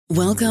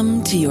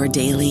Welcome to your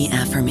daily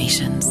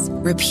affirmations.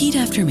 Repeat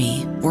after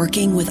me.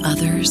 Working with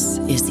others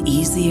is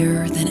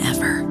easier than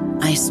ever.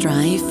 I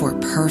strive for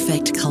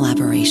perfect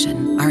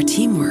collaboration. Our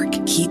teamwork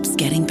keeps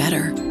getting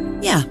better.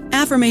 Yeah,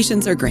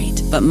 affirmations are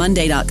great, but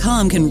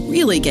Monday.com can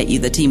really get you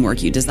the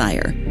teamwork you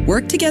desire.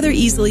 Work together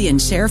easily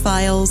and share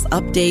files,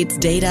 updates,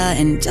 data,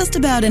 and just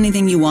about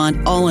anything you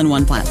want all in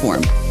one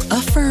platform.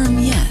 Affirm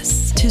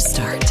yes to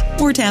start,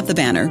 or tap the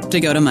banner to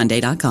go to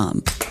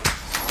Monday.com.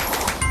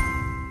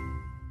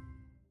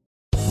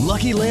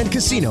 Lucky Land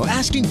Casino,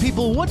 asking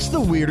people, what's the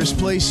weirdest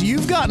place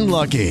you've gotten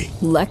lucky?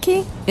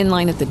 Lucky? In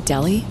line at the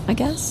deli, I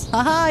guess?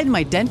 Aha, in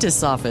my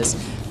dentist's office.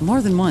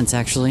 More than once,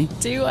 actually.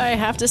 Do I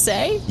have to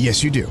say?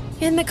 Yes, you do.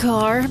 In the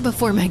car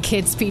before my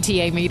kids'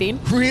 PTA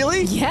meeting.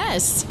 Really?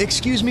 Yes.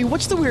 Excuse me,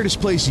 what's the weirdest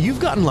place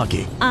you've gotten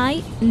lucky?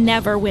 I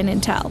never win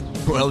and tell.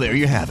 Well, there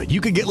you have it. You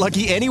can get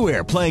lucky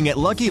anywhere, playing at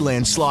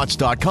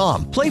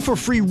LuckyLandSlots.com. Play for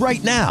free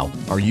right now.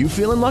 Are you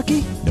feeling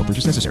lucky? No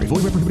purchase necessary.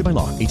 Void where prohibited by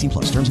law. 18+.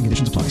 Terms and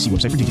conditions apply. See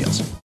website for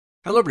details.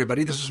 Hello,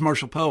 everybody. This is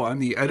Marshall Poe. I'm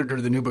the editor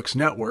of the New Books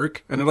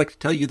Network, and I'd like to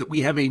tell you that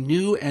we have a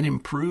new and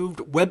improved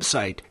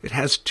website. It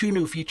has 2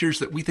 new features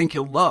that we think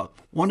you'll love.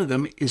 One of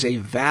them is a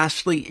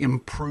vastly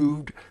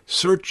improved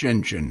search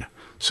engine,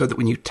 so that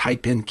when you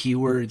type in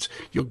keywords,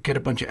 you'll get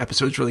a bunch of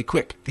episodes really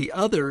quick. The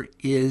other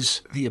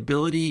is the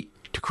ability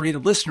to create a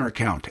listener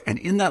account. And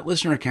in that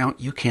listener account,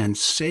 you can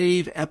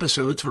save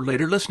episodes for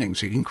later listening.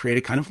 So you can create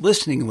a kind of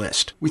listening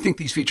list. We think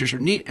these features are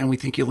neat, and we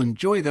think you'll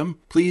enjoy them.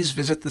 Please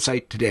visit the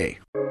site today.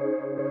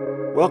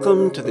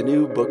 Welcome to the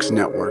New Books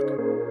Network.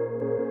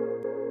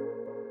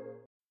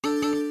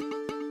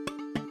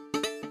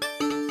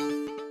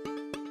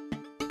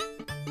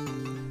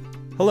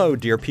 Hello,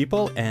 dear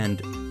people,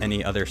 and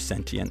any other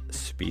sentient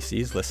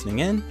species listening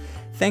in.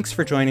 Thanks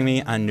for joining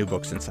me on New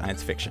Books in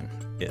Science Fiction.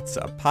 It's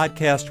a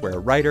podcast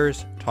where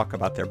writers talk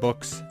about their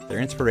books, their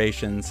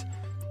inspirations,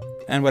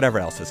 and whatever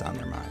else is on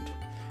their mind.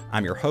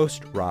 I'm your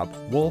host, Rob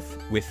Wolf,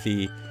 with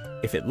the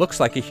If It Looks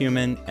Like a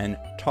Human and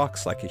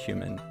Talks Like a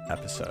Human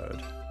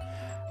episode.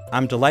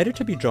 I'm delighted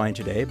to be joined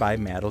today by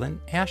Madeline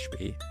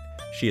Ashby.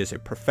 She is a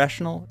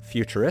professional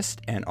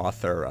futurist and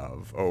author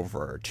of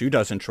over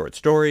 24 short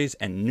stories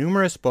and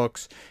numerous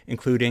books,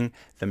 including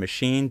the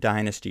Machine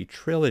Dynasty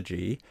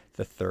Trilogy,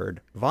 the 3rd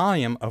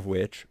volume of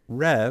which,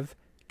 Rev,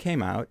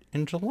 came out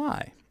in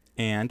July.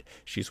 And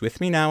she's with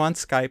me now on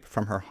Skype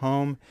from her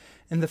home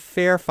in the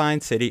fair,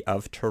 fine city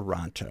of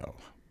Toronto.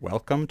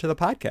 Welcome to the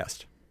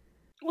podcast.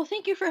 Well,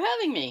 thank you for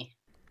having me.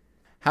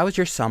 How has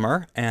your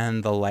summer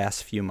and the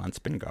last few months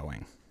been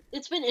going?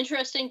 It's been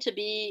interesting to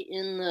be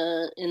in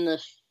the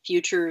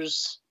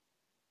futures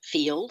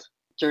field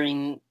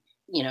during,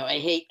 I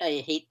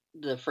hate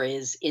the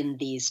phrase "in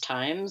these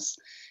times,"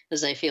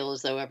 as I feel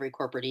as though every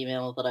corporate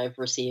email that I've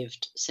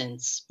received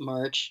since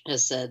March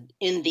has said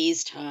 "in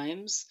these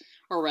times,"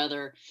 or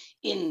rather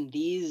 "in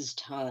these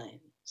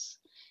times."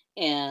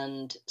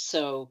 And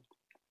so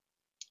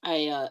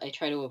I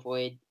try to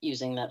avoid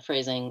using that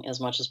phrasing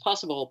as much as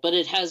possible, but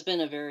it has been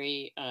a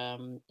very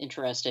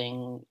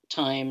interesting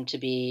time to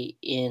be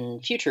in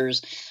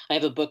futures. I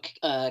have a book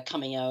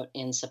coming out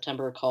in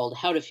September called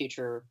How to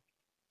Future,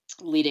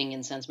 Leading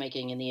in Sense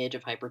Making in the Age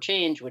of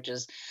Hyperchange, which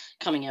is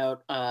coming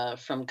out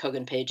from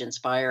Kogan Page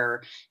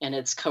Inspire, and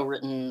it's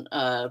co-written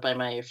by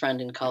my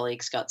friend and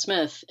colleague Scott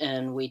Smith,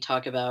 and we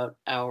talk about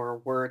our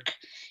work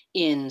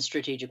in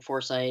strategic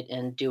foresight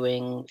and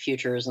doing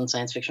futures and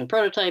science fiction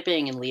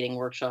prototyping and leading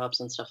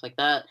workshops and stuff like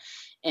that.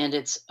 And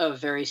it's a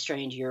very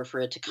strange year for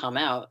it to come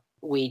out.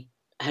 We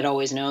had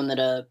always known that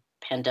a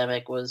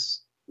pandemic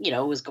was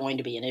going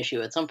to be an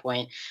issue at some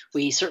point.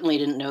 We certainly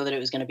didn't know that it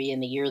was going to be in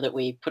the year that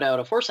we put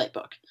out a foresight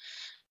book.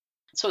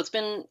 So it's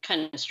been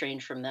kind of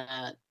strange from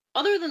that.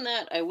 Other than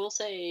that, I will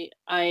say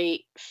I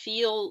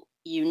feel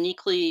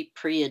uniquely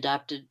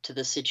pre-adapted to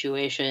the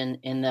situation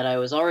in that I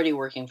was already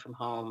working from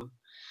home.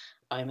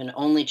 I'm an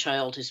only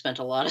child who spent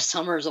a lot of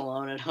summers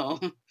alone at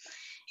home,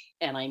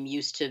 and I'm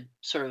used to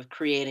sort of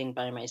creating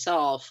by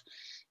myself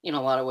in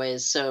a lot of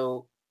ways.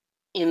 So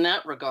in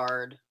that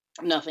regard,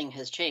 nothing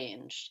has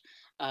changed.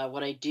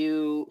 What I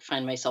do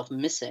find myself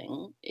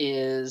missing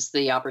is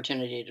the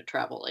opportunity to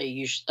travel. I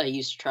used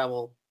to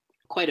travel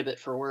quite a bit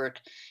for work,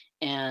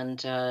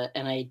 and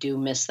I do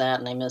miss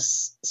that, and I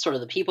miss sort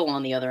of the people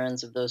on the other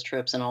ends of those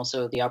trips, and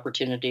also the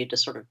opportunity to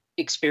sort of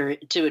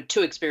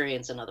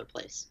experience another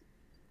place.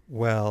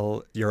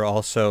 Well, you're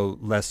also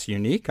less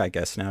unique, I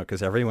guess, now,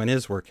 because everyone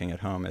is working at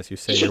home. As you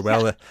say, you're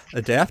well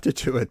adapted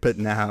to it, but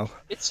now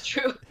it's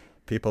true.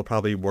 People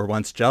probably were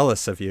once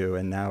jealous of you,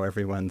 and now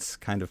everyone's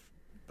kind of,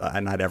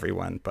 not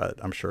everyone,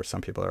 but I'm sure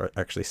some people are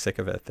actually sick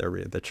of it.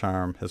 The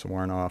charm has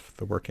worn off,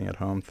 the working at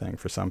home thing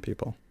for some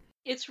people.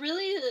 It's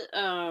really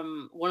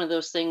one of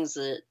those things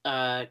that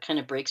kind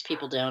of breaks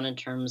people down in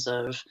terms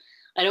of,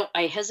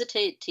 I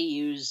hesitate to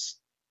use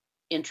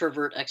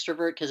introvert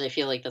extrovert because I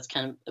feel like that's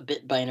kind of a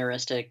bit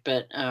binaristic,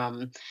 but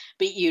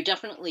you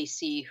definitely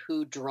see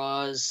who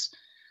draws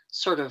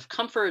sort of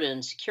comfort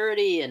and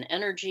security and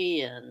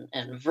energy and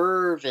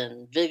verve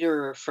and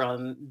vigor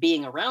from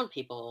being around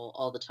people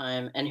all the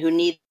time, and who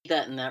need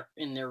that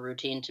in their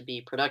routine to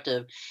be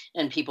productive,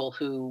 and people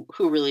who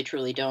really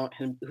truly don't,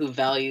 who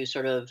value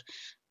sort of,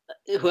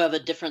 who have a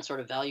different sort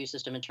of value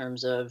system in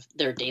terms of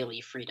their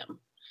daily freedom.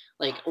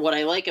 Like, what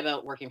I like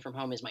about working from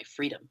home is my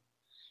freedom.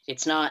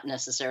 It's not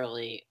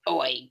necessarily,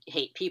 oh, I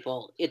hate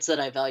people. It's that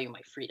I value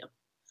my freedom.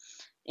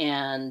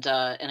 And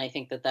I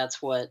think that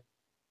that's what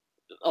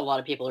a lot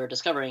of people are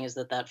discovering, is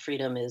that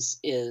freedom is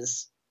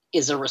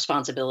a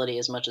responsibility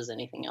as much as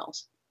anything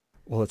else.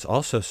 Well, it's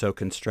also so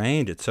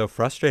constrained. It's so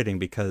frustrating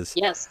because,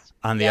 yes,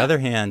 on the other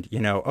hand,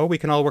 oh, we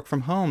can all work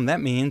from home.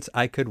 That means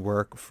I could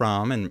work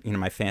from, and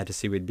my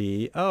fantasy would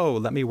be, oh,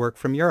 let me work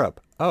from Europe.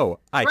 Oh,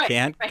 I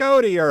can't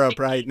go to Europe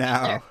right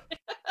now.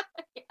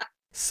 yeah.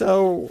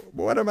 So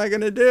what am I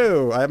going to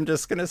do? I'm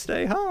just going to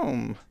stay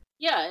home.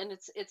 Yeah, and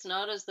it's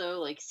not as though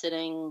like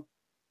sitting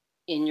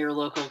in your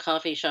local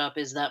coffee shop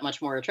is that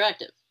much more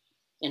attractive.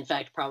 In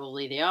fact,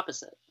 probably the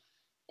opposite.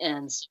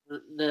 And so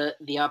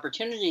the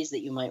opportunities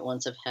that you might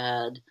once have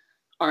had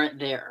aren't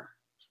there.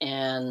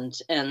 And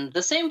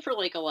the same for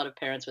like a lot of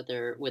parents with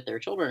their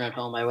children at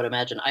home, I would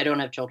imagine. I don't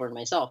have children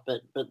myself,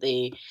 but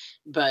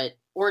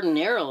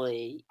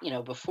ordinarily,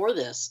 before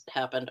this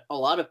happened, a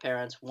lot of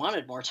parents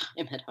wanted more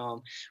time at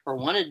home or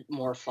wanted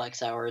more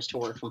flex hours to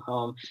work from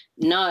home,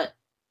 not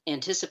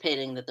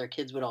anticipating that their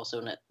kids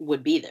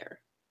would be there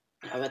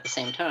at the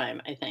same time,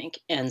 I think.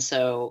 And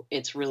so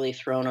it's really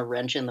thrown a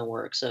wrench in the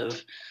works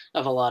of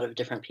a lot of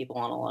different people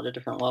on a lot of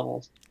different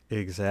levels.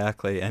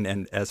 Exactly.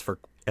 And as far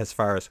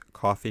as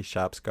coffee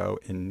shops go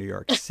in New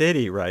York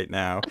City right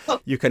now,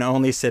 you can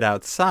only sit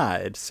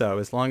outside. So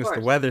as long as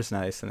the weather's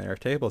nice and there are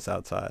tables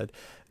outside,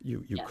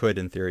 you could,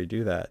 in theory,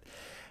 do that.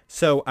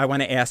 So I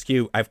want to ask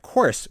you, of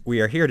course,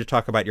 we are here to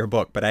talk about your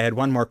book, but I had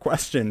one more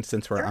question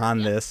since we're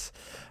on this,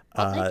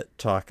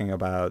 talking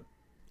about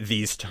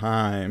these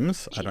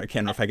times. I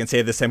can't know if I can say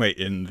it the same way,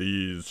 in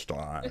these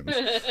times.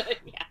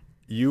 yeah.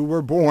 You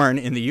were born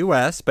in the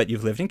U.S., but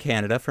you've lived in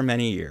Canada for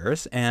many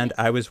years, and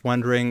I was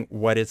wondering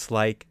what it's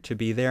like to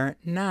be there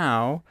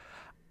now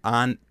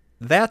on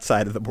that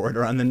side of the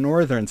border, on the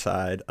northern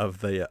side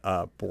of the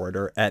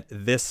border at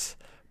this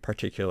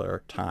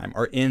particular time,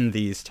 or in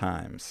these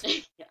times.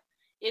 Yeah.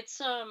 It's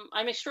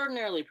I'm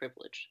extraordinarily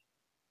privileged.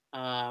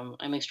 I'm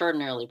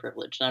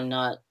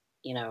not,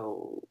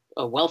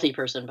 a wealthy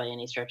person by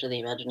any stretch of the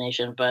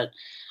imagination, but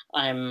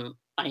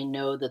I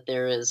know that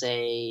there is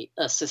a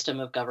system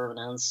of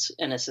governance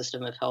and a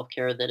system of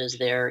healthcare that is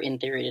there in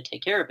theory to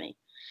take care of me.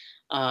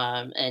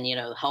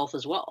 And health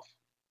is wealth.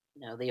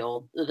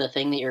 The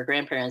thing that your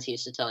grandparents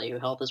used to tell you,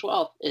 health is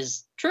wealth,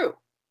 is true.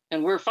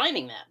 And we're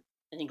finding that.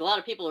 I think a lot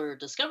of people are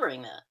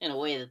discovering that in a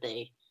way that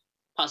they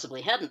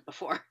possibly hadn't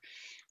before.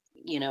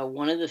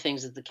 One of the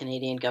things that the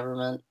Canadian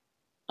government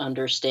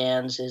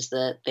understands is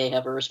that they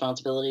have a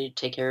responsibility to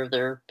take care of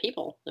their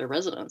people, their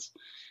residents.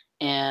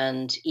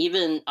 And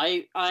even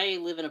I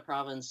live in a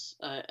province.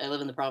 I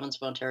live in the province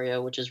of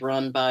Ontario, which is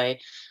run by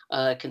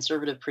a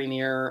conservative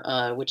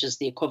premier, which is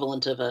the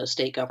equivalent of a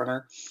state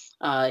governor.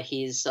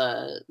 He's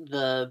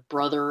the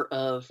brother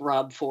of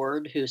Rob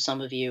Ford, who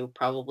some of you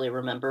probably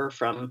remember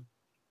from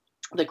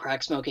the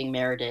crack smoking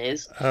mayor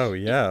days. Oh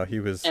yeah, he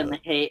was. And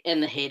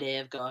the heyday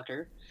of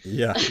Gawker.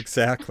 Yeah,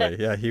 exactly.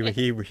 Yeah,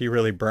 he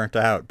really burnt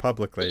out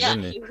publicly,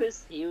 didn't he?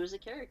 He was a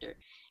character.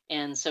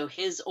 And so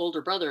his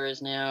older brother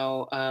is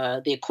now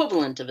the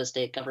equivalent of a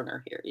state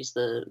governor here. He's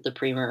the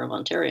premier of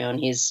Ontario, and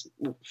he's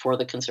for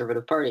the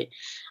Conservative Party.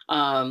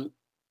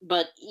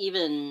 But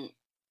even,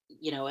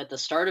 at the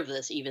start of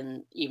this,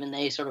 even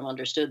they sort of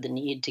understood the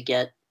need to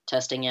get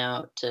testing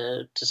out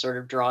to sort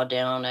of draw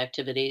down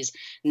activities.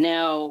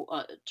 Now,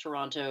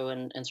 Toronto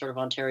and sort of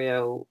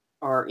Ontario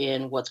are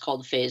in what's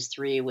called phase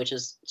 3, which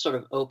is sort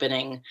of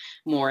opening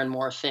more and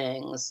more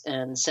things.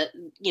 And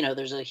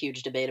there's a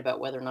huge debate about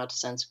whether or not to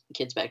send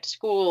kids back to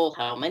school,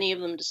 how many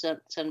of them to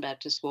send back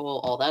to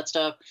school, all that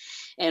stuff.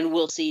 And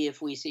we'll see if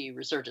we see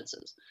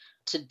resurgences.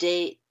 To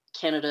date,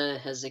 Canada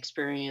has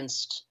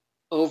experienced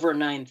over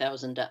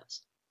 9,000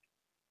 deaths.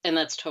 And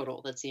that's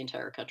total. That's the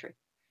entire country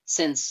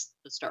since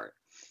the start.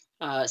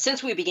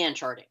 Since we began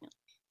charting,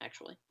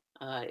 actually,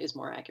 is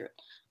more accurate.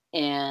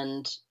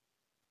 And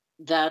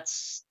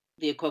that's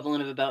the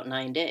equivalent of about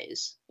 9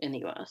 days in the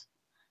U.S.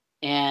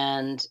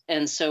 And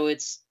so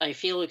I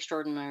feel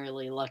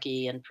extraordinarily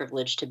lucky and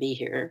privileged to be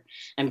here.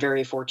 I'm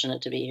very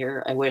fortunate to be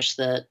here. I wish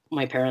that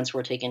my parents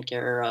were taken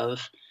care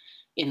of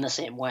in the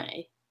same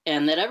way,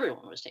 and that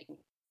everyone was taken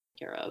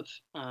care of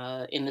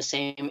in the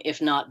same,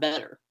 if not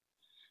better,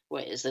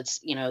 ways. That's,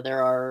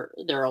 there are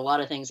a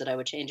lot of things that I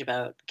would change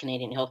about the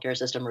Canadian healthcare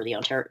system, or the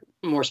Ontario,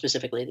 more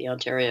specifically the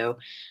Ontario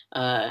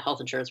Health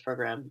Insurance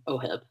Program,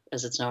 OHIP,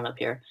 as it's known up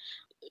here.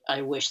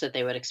 I wish that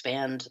they would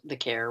expand the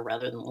care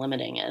rather than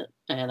limiting it.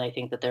 And I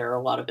think that there are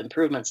a lot of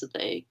improvements that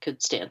they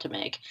could stand to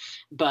make,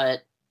 but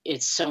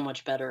it's so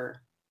much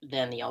better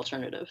than the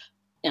alternative.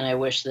 And I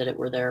wish that it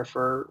were there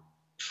for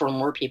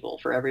more people,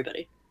 for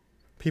everybody.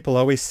 People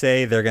always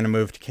say they're going to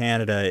move to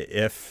Canada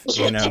if,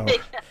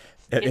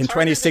 In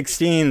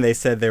 2016, they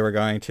said they were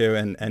going to,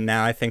 and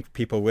now I think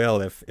people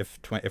will if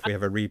we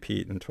have a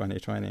repeat in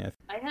 2020.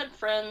 I had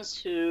friends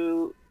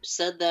who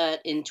said that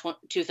in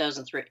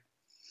 2003.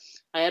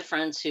 I had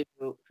friends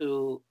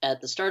who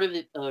at the start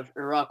of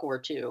Iraq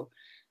War II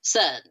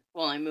said,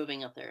 well, I'm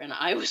moving up there. And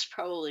I was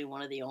probably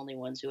one of the only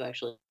ones who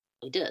actually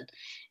did.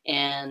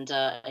 And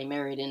I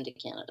married into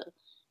Canada.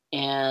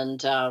 And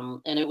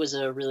it was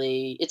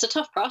it's a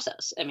tough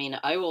process. I mean,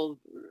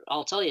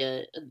 I'll tell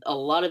you, a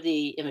lot of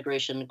the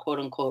immigration quote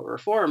unquote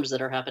reforms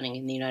that are happening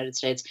in the United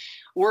States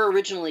were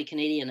originally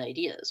Canadian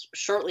ideas.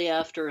 Shortly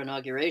after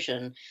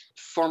inauguration,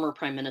 former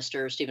Prime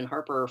Minister Stephen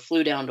Harper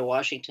flew down to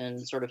Washington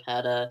and sort of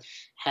had a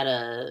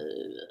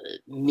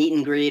meet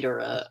and greet or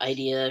a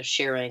idea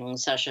sharing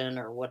session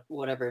or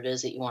whatever it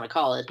is that you want to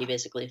call it. He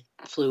basically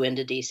flew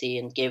into DC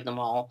and gave them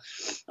all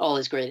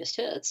his greatest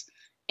hits.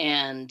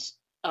 And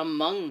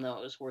among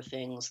those were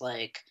things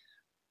like,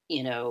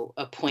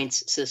 a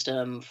points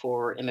system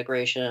for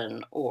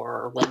immigration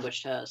or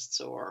language tests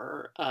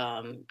or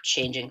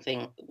changing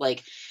things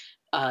like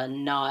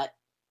not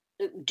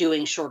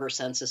doing shorter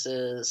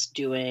censuses,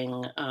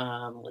 doing,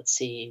 let's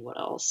see, what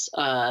else,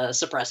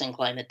 suppressing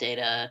climate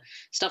data,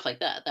 stuff like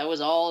that. That was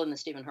all in the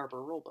Stephen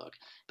Harper rulebook.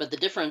 But the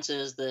difference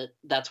is that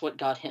that's what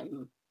got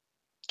him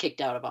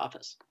kicked out of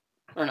office.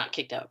 Or not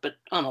kicked out, but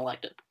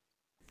unelected.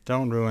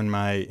 Don't ruin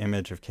my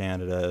image of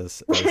Canada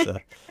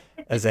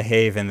as a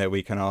haven that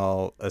we can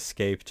all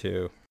escape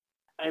to.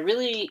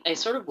 I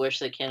sort of wish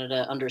that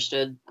Canada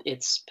understood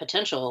its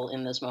potential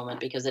in this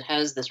moment, because it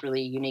has this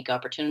really unique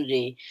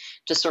opportunity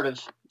to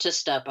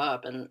step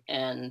up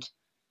and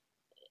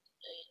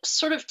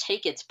sort of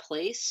take its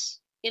place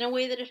in a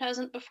way that it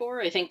hasn't before.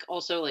 I think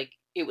also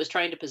it was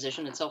trying to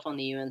position itself on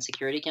the UN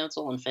Security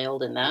Council and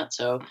failed in that.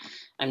 So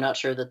I'm not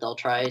sure that they'll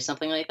try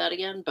something like that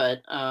again.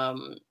 But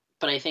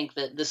I think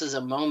that this is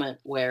a moment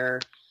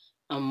where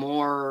a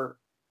more,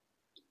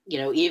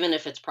 even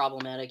if it's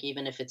problematic,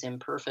 even if it's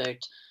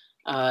imperfect,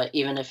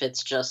 even if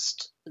it's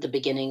just the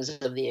beginnings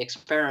of the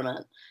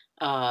experiment,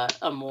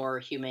 a more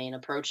humane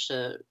approach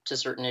to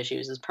certain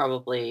issues is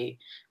probably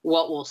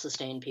what will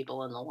sustain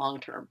people in the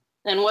long term,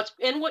 and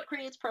what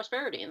creates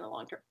prosperity in the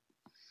long term.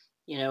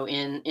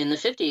 In the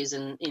 50s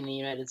in the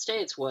United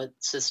States, what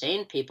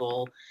sustained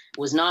people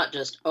was not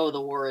just, oh,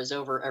 the war is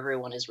over,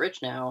 everyone is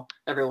rich now,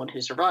 everyone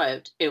who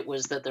survived. It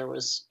was that there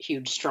was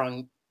huge,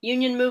 strong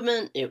union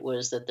movement. It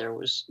was that there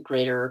was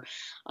greater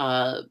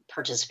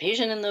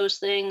participation in those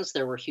things.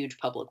 There were huge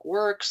public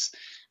works.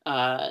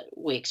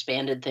 We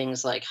expanded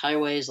things like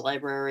highways,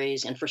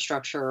 libraries,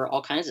 infrastructure,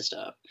 all kinds of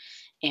stuff.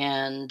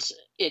 And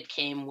it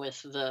came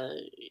with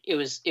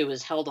it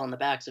was held on the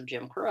backs of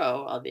Jim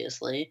Crow,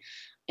 obviously,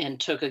 and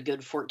took a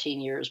good 14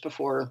 years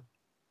before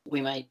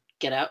we might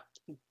get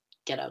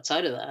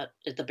outside of that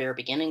at the bare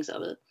beginnings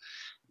of it.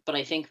 But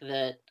I think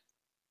that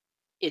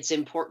it's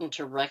important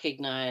to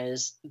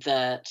recognize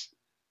that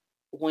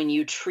when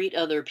you treat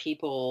other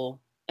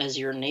people as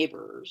your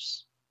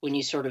neighbors, when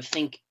you sort of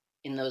think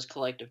in those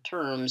collective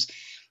terms,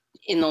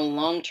 in the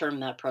long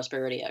term, that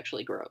prosperity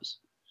actually grows.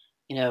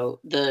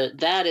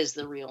 That is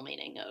the real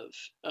meaning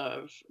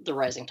of the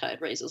rising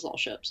tide raises all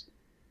ships.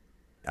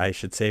 I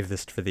should save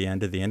this for the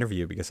end of the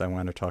interview because I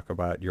want to talk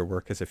about your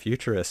work as a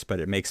futurist,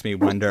 but it makes me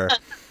wonder,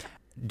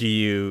 do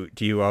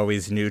you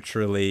always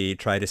neutrally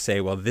try to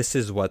say, well, this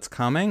is what's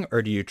coming,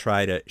 or do you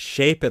try to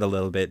shape it a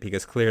little bit,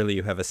 because clearly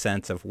you have a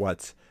sense of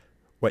what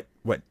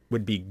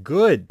would be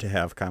good to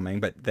have coming,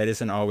 but that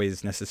isn't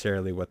always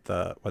necessarily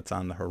what's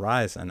on the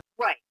horizon.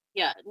 Right.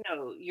 Yeah,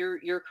 no,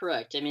 you're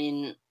correct. I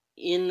mean,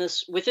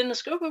 within the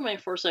scope of my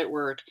foresight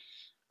work,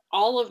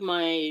 all of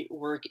my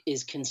work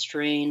is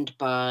constrained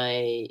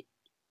by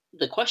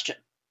the question.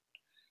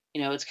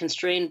 It's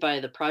constrained by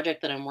the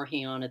project that I'm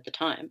working on at the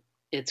time.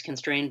 It's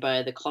constrained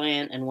by the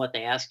client and what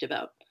they asked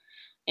about,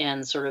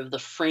 and sort of the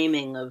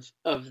framing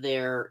of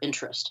their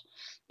interest.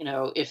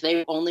 If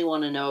they only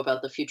want to know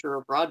about the future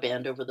of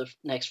broadband over the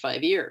next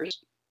 5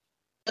 years,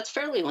 that's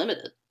fairly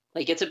limited.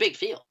 It's a big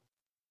field.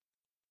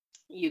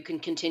 You can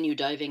continue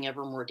diving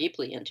ever more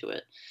deeply into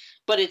it,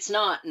 but it's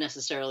not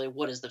necessarily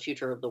what is the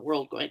future of the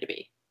world going to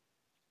be.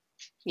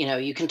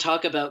 You can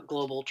talk about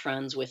global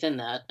trends within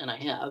that, and I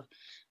have.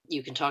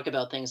 You can talk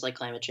about things like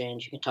climate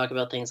change. You can talk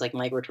about things like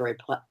migratory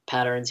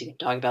patterns. You can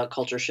talk about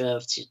culture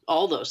shifts.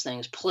 All those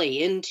things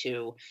play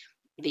into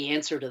the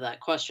answer to that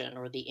question,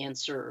 or the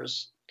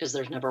answers, because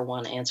there's never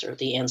one answer.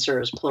 The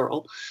answer is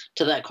plural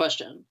to that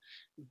question.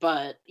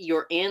 But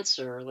your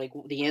answer,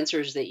 the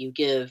answers that you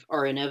give,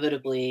 are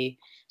inevitably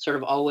sort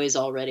of always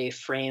already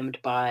framed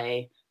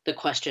by the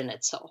question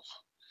itself.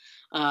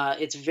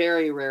 It's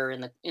very rare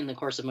in the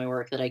course of my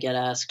work that I get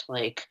asked,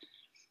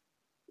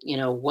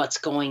 what's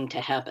going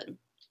to happen?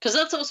 Because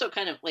that's also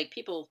kind of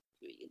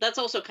that's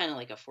also kind of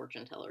like a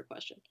fortune teller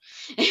question.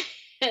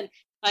 And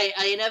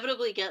I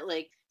inevitably get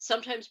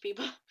sometimes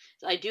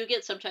I do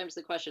get sometimes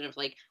the question of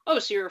oh,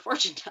 so you're a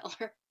fortune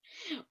teller,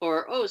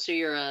 or oh, so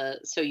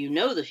you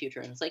know the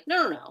future. And it's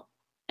no,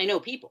 I know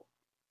people.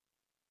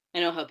 I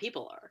know how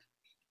people are.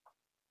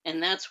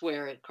 And that's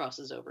where it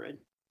crosses over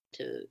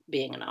to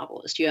being a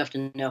novelist. You have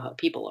to know how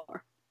people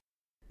are.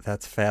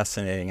 That's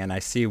fascinating. And I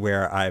see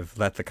where I've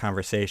let the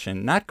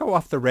conversation not go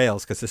off the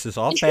rails, because this is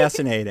all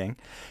fascinating.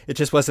 It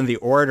just wasn't the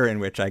order in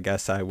which I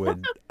guess I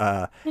would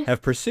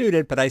have pursued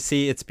it. But I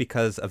see it's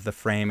because of the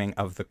framing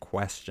of the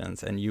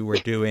questions. And you were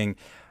doing,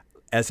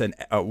 as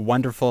a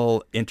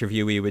wonderful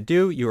interviewee would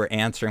do, you were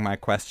answering my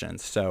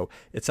questions. So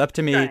it's up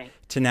to me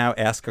to now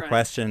ask a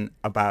question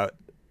about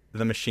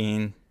the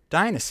machine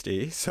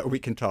Dynasty, so we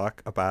can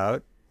talk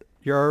about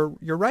your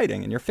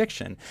writing and your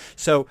fiction.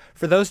 So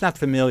for those not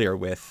familiar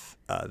with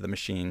the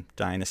machine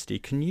Dynasty,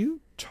 can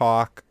you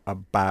talk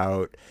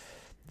about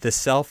the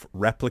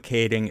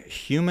self-replicating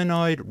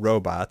humanoid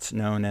robots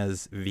known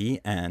as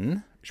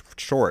VN,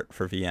 short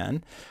for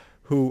VN,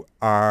 who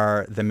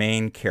are the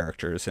main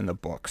characters in the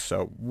book?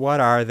 So what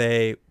are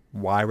they?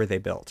 Why were they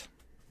built?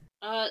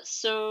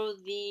 So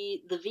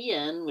the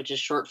VN, which is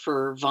short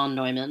for von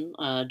Neumann,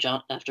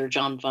 after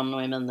John von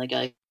Neumann, the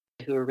guy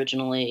who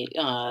originally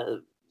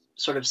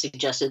sort of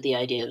suggested the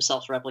idea of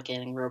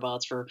self-replicating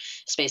robots for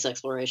space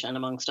exploration,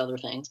 amongst other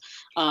things.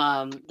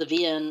 The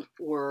VN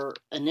were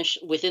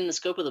within the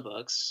scope of the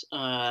books,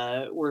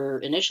 were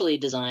initially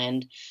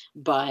designed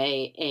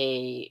by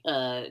a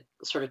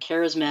sort of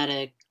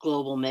charismatic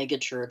global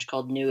megachurch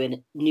called New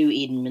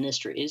Eden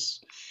Ministries,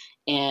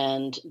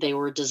 and they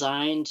were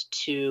designed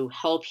to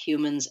help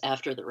humans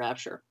after the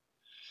rapture.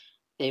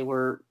 They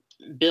were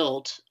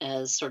built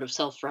as sort of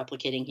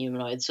self-replicating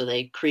humanoids, so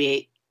they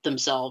create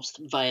themselves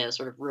via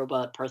sort of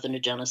robot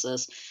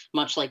parthenogenesis,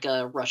 much like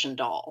a Russian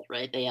doll,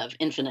 right? They have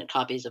infinite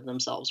copies of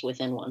themselves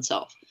within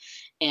oneself.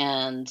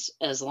 And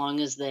as long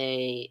as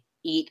they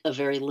eat a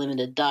very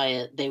limited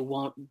diet, they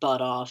won't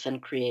butt off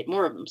and create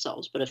more of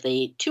themselves. But if they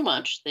eat too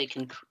much,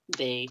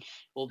 they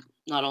will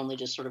not only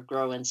just sort of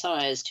grow in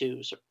size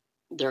to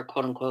their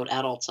quote unquote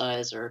adult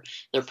size or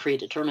their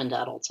predetermined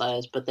adult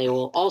size, but they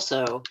will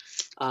also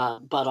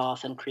butt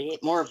off and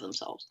create more of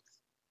themselves.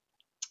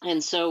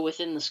 And so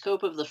within the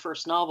scope of the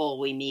first novel,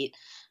 we meet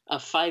a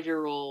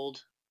 5-year-old,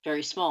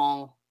 very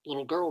small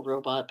little girl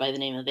robot by the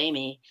name of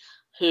Amy,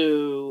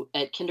 who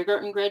at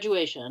kindergarten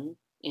graduation,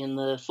 in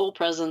the full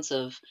presence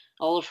of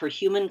all of her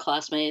human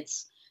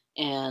classmates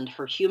and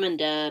her human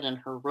dad and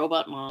her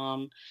robot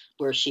mom,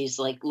 where she's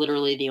like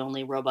literally the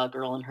only robot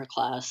girl in her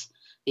class,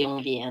 the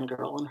only VN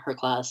girl in her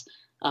class,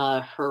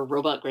 her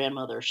robot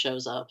grandmother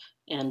shows up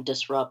and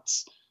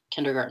disrupts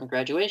kindergarten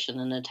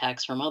graduation and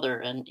attacks her mother.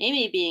 And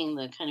Amy, being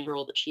the kind of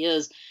girl that she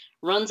is,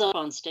 runs up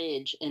on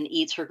stage and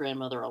eats her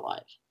grandmother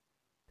alive.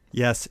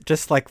 Yes,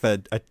 just like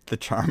the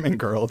charming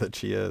girl that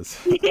she is.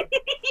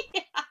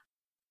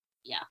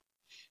 Yeah.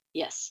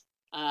 Yes.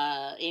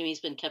 Amy's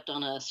been kept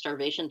on a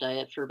starvation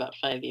diet for about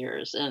 5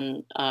 years,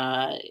 and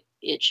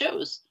it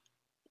shows.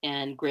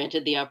 And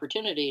granted the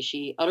opportunity,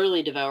 she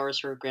utterly devours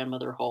her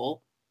grandmother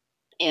whole.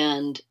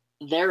 And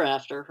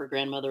thereafter, her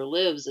grandmother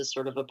lives as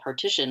sort of a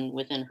partition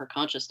within her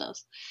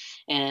consciousness.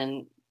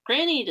 And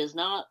Granny does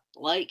not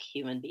like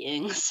human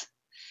beings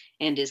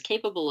and is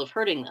capable of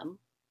hurting them,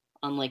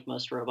 unlike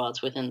most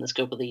robots within the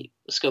scope of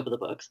the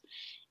books.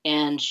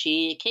 And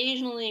she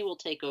occasionally will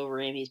take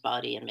over Amy's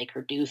body and make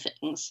her do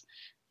things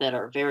that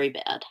are very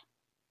bad.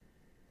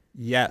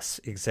 Yes,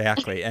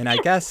 exactly. And I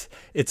guess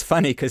it's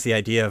funny because the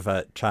idea of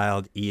a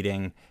child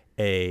eating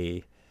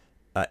a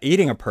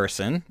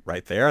person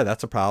right there,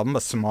 that's a problem.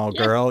 A small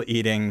girl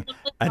eating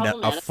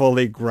a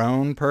fully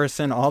grown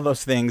person, all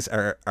those things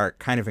are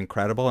kind of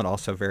incredible and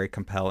also very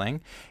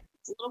compelling.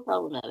 It's a little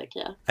problematic,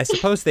 yeah. I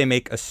suppose they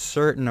make a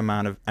certain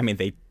amount of, I mean,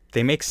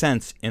 they make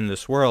sense in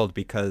this world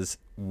because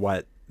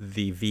what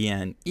the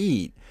VN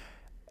eat,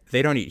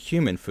 they don't eat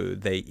human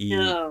food. They eat...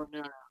 No.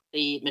 They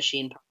eat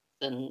machine parts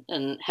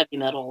and heavy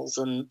metals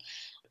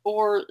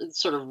or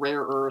sort of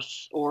rare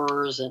earth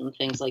ores and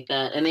things like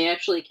that. And they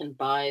actually can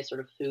buy sort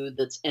of food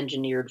that's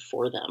engineered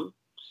for them,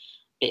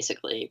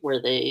 basically,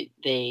 where they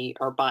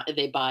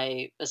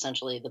buy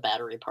essentially the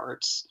battery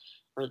parts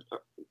or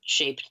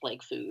shaped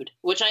like food,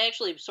 which I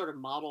actually sort of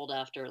modeled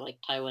after like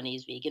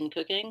Taiwanese vegan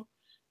cooking,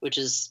 which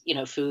is,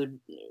 food,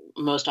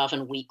 most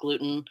often wheat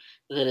gluten,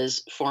 that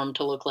is formed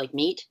to look like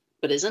meat,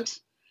 but isn't.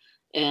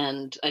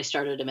 And I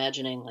started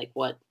imagining like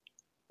what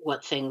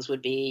things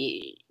would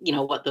be,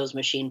 what those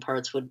machine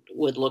parts would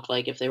look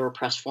like if they were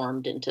press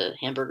formed into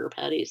hamburger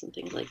patties and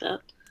things like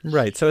that.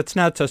 Right. So it's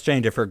not so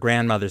strange if her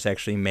grandmother's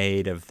actually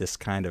made of this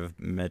kind of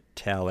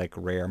metallic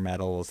rare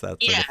metals,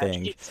 that sort of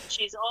thing.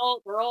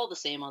 They're all the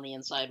same on the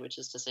inside, which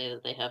is to say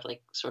that they have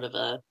like sort of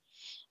a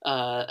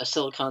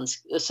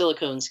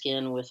silicone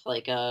skin with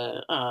like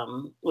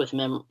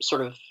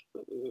sort of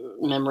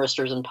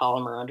memristors and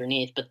polymer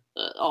underneath, but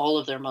all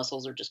of their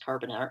muscles are just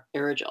carbon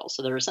aerogel,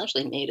 so they're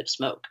essentially made of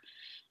smoke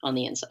on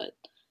the inside.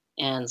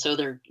 And so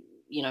they're,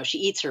 she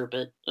eats her,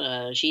 but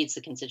she eats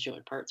the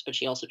constituent parts, but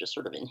she also just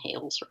sort of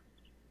inhales her.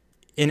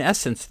 In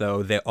essence,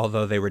 though,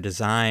 although they were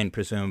designed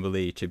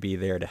presumably to be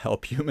there to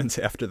help humans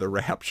after the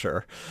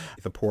rapture,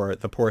 the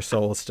poor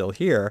soul is still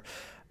here.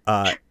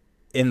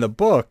 In the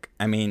book,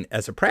 I mean,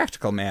 as a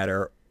practical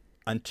matter,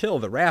 until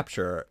the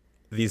rapture,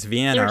 these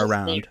VN are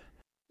around.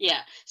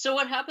 Yeah. So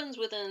what happens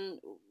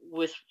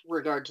with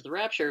regard to the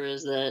rapture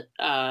is that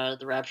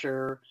the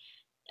rapture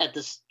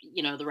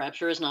the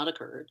rapture has not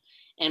occurred.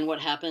 And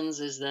what happens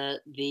is that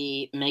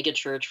the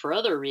megachurch, for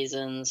other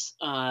reasons,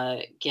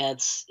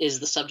 is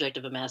the subject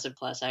of a massive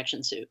class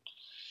action suit.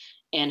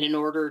 And in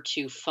order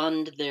to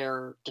fund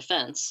their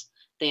defense,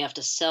 they have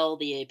to sell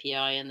the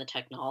API and the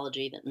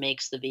technology that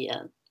makes the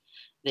VN.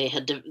 They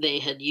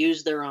had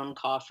used their own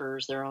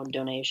coffers, their own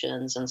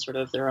donations, and sort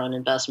of their own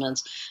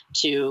investments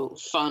to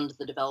fund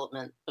the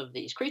development of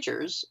these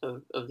creatures,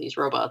 of these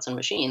robots and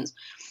machines,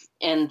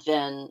 and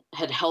then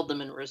had held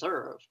them in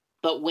reserve.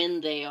 But when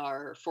they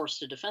are forced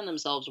to defend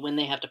themselves, when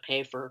they have to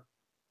pay for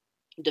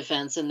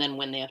defense, and then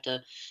when they have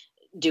to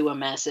do a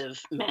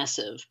massive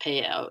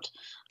payout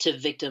to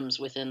victims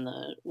within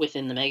the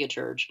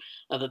megachurch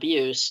of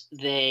abuse,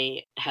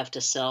 they have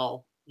to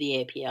sell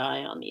the API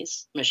on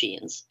these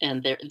machines,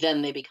 and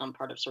then they become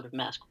part of sort of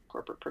mass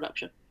corporate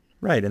production.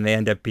 Right, and they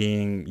end up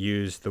being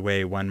used the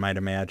way one might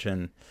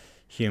imagine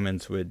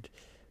humans would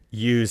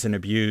use and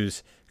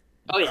abuse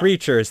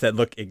creatures that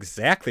look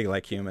exactly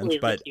like humans,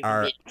 but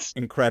are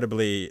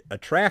incredibly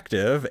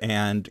attractive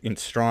and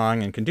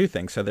strong and can do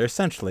things. So they're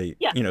essentially,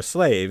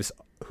 slaves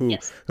who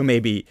may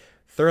be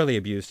thoroughly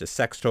abused as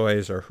sex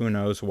toys or who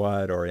knows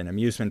what, or in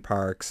amusement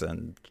parks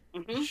and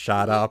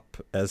shot up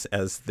as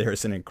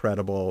there's an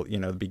incredible,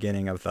 the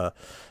beginning of the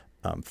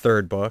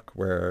third book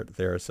where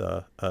there's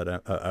a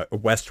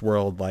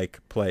Westworld-like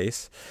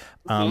place.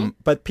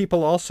 But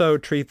people also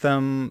treat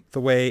them the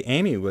way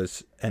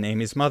Amy's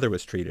mother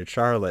was treated,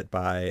 Charlotte,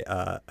 by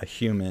a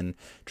human,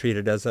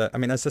 treated as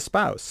a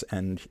spouse,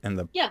 and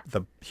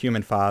the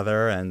human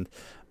father and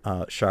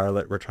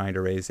Charlotte were trying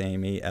to raise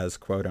Amy as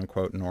quote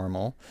unquote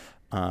normal.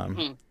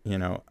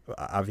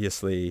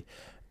 Obviously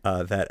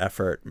that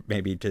effort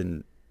maybe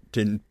didn't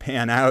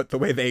pan out the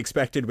way they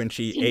expected when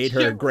she ate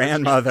her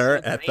grandmother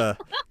at the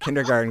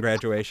kindergarten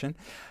graduation.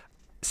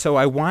 So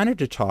I wanted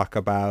to talk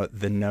about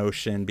the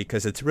notion,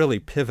 because it's really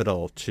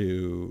pivotal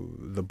to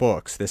the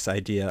books, this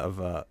idea of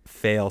a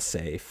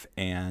fail-safe.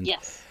 And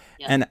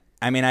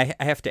I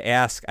have to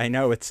ask, I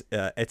know it's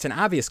an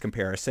obvious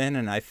comparison,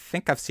 and I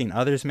think I've seen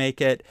others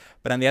make it,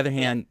 but on the other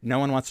hand, no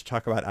one wants to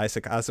talk about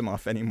Isaac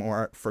Asimov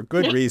anymore for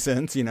good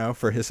reasons,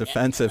 for his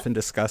offensive and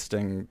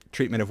disgusting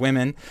treatment of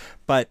women.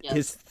 But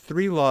his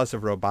 3 laws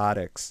of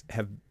robotics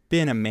have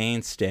been a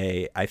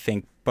mainstay, I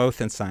think,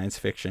 both in science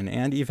fiction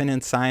and even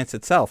in science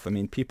itself. I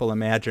mean, people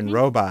imagine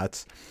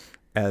robots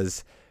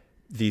as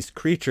these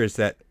creatures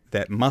that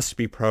must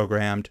be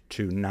programmed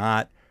to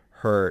not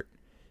hurt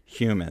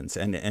humans.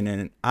 And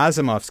in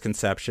Asimov's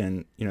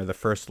conception, the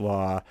first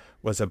law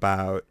was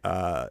about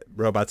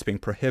robots being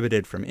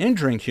prohibited from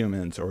injuring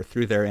humans, or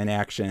through their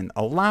inaction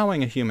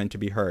allowing a human to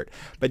be hurt.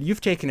 But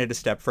you've taken it a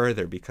step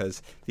further,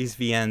 because these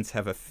VNs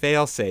have a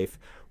fail-safe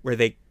where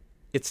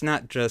it's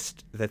not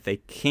just that they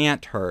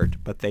can't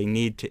hurt, but they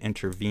need to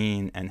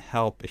intervene and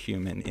help a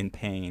human in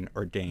pain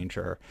or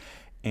danger.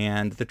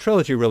 And the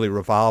trilogy really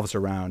revolves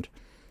around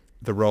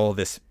the role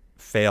this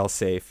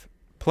fail-safe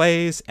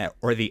plays,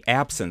 or the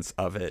absence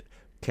of it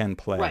can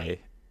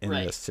play in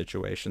this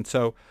situation.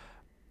 So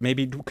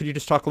maybe could you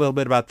just talk a little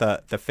bit about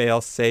the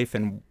fail-safe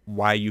and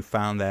why you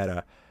found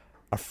that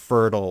a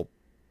fertile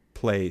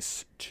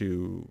place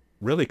to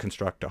really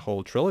construct a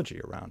whole trilogy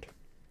around?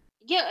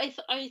 Yeah,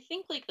 I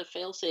think like the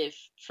failsafe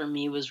for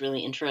me was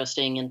really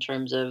interesting in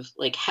terms of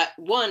like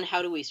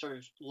how do we sort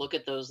of look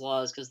at those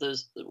laws, because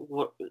the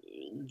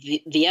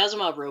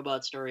Asimov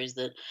robot stories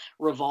that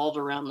revolve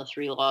around the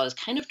 3 laws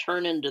kind of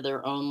turn into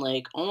their own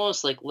like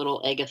almost like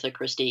little Agatha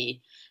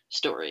Christie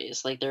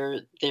stories. Like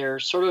they're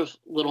sort of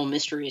little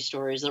mystery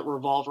stories that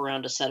revolve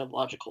around a set of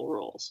logical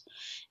rules.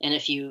 And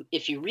if you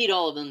read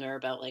all of them, they're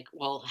about like,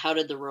 well, how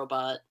did the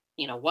robot,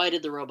 why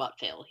did the robot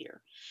fail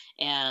here?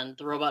 And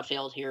the robot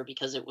failed here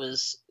because it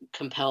was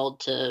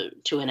compelled to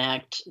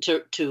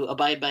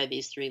abide by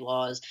these 3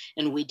 laws,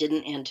 and we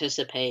didn't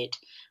anticipate.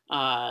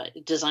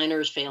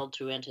 Designers failed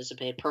to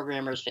anticipate,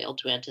 programmers failed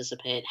to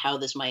anticipate how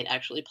this might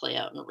actually play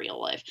out in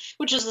real life,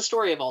 which is the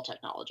story of all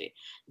technology.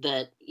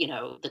 That,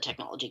 the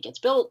technology gets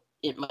built,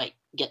 it might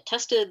get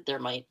tested, there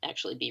might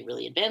actually be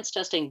really advanced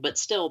testing, but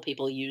still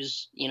people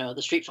use,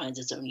 the street finds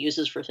its own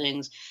uses for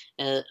things,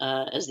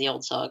 as the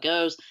old saw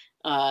goes.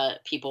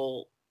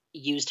 People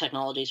use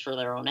technologies for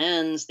their own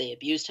ends, they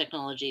abuse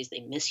technologies,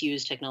 they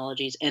misuse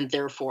technologies, and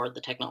therefore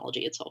the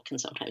technology itself can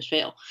sometimes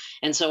fail.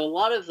 And so a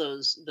lot of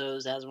those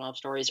Asimov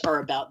stories are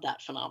about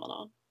that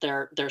phenomenon.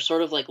 They're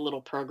sort of like little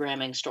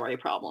programming story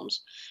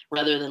problems.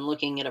 Rather than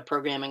looking at a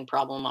programming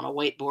problem on a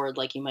whiteboard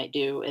like you might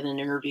do in an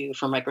interview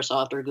for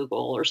Microsoft or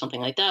Google or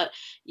something like that,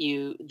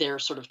 they're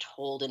sort of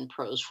told in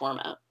prose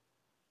format.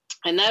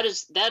 And that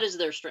is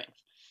their strength,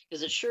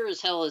 because it sure as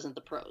hell isn't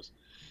the prose.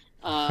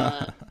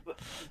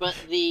 But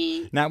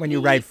not when you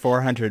write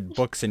 400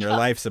 books in your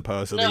life,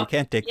 supposedly. You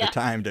can't take the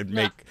time to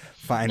make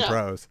fine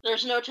prose.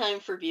 There's no time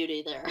for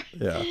beauty there.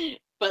 Yeah.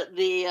 But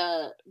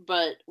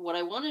what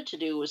I wanted to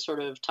do was sort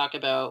of talk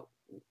about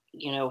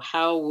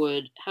how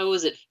would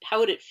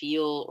it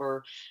feel,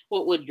 or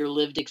what would your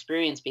lived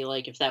experience be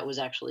like if that was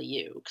actually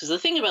you? Because the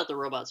thing about the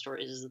robot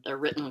stories is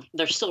that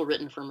they're still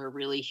written from a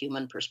really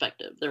human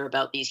perspective. They're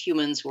about these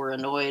humans who are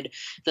annoyed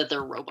that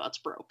their robots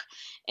broke.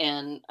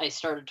 And I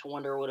started to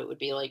wonder what it would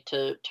be like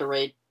to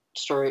write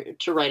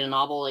a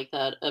novel like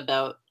that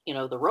about,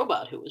 the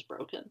robot who was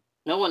broken.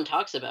 No one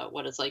talks about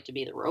what it's like to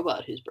be the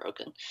robot who's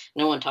broken.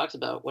 No one talks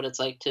about what it's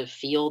like to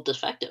feel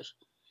defective,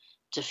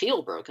 to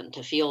feel broken,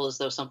 to feel as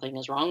though something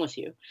is wrong with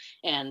you,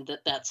 and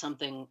that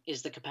something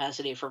is the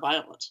capacity for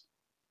violence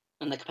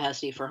and the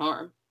capacity for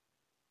harm.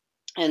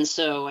 And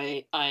so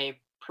I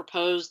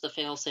proposed the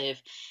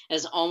failsafe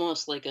as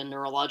almost like a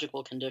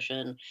neurological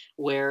condition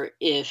where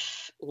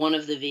if one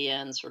of the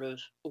VNs sort of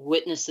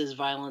witnesses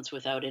violence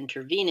without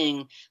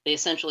intervening, they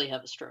essentially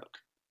have a stroke.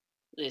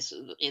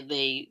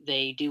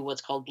 They do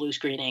what's called blue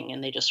screening,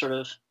 and they just sort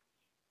of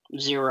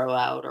zero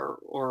out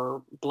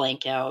or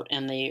blank out,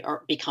 and they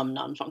become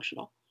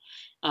non-functional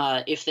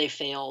if they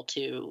fail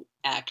to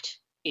act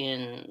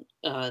in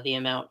the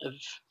amount of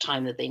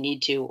time that they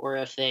need to, or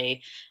if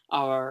they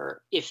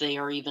are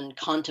even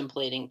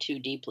contemplating too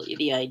deeply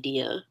the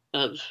idea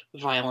of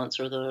violence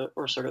or the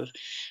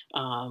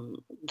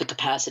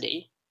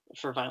capacity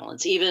for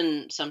violence.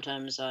 Even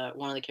sometimes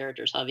one of the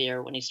characters,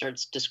 Javier, when he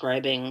starts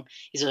describing,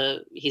 he's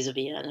a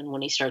VN, and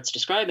when he starts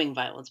describing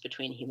violence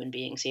between human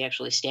beings, he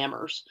actually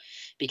stammers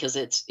because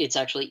it's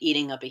actually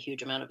eating up a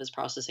huge amount of his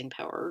processing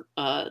power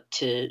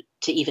to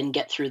even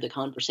get through the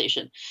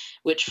conversation,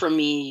 which for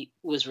me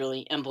was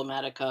really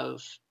emblematic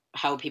of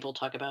how people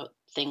talk about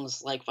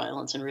things like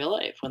violence in real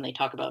life. When they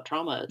talk about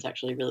trauma, it's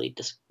actually really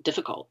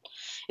difficult.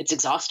 It's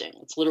exhausting.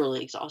 It's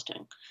literally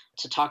exhausting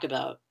to talk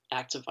about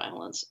acts of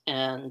violence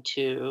and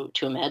to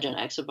imagine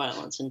acts of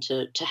violence and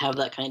to have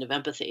that kind of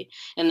empathy.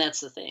 And that's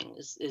the thing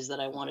is that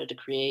I wanted to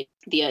create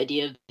the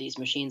idea of these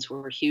machines who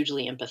were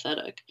hugely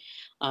empathetic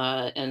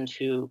and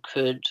who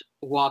could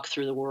walk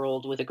through the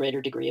world with a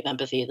greater degree of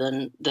empathy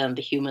than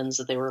the humans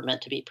that they were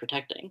meant to be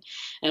protecting.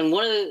 And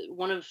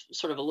one of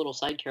sort of a little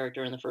side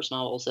character in the first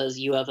novel says,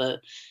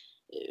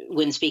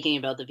 when speaking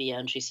about the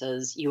VN, she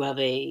says, you have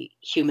a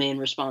humane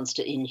response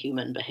to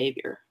inhuman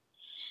behavior.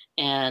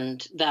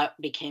 And that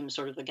became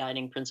sort of the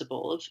guiding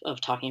principle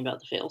of talking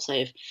about the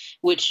failsafe,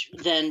 which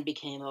then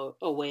became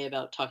a way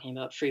about talking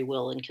about free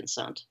will and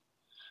consent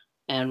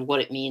and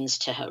what it means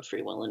to have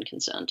free will and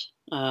consent,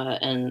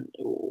 and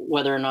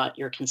whether or not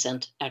your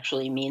consent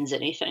actually means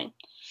anything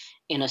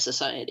in a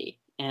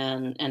society,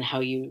 and how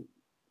you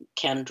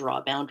can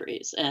draw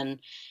boundaries. And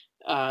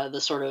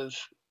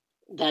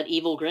that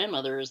evil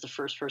grandmother is the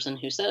first person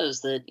who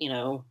says that,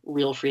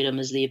 real freedom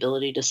is the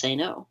ability to say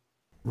no.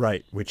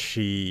 Right, which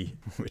she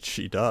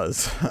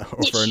does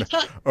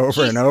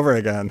over and over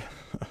again.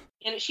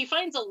 And she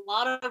finds a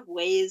lot of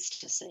ways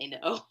to say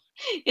no,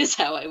 is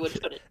how I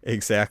would put it.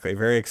 Exactly,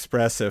 very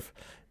expressive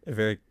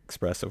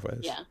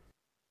ways.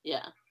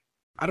 Yeah.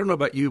 I don't know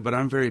about you, but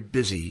I'm very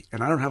busy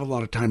and I don't have a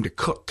lot of time to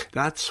cook.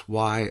 That's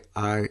why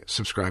I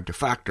subscribe to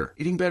Factor.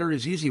 Eating better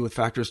is easy with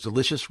Factor's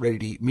delicious,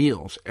 ready-to-eat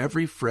meals.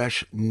 Every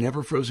fresh,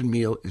 never frozen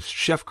meal is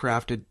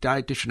chef-crafted,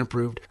 dietitian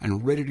approved,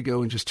 and ready to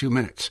go in just 2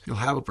 minutes. You'll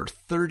have over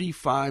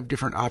 35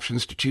 different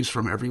options to choose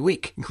from every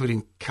week,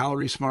 including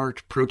Calorie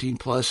Smart, Protein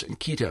Plus, and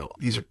Keto.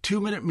 These are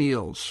 2-minute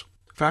meals.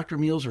 Factor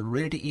meals are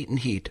ready to eat and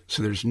heat,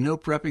 so there's no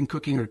prepping,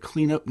 cooking, or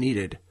cleanup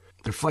needed.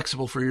 They're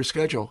flexible for your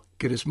schedule.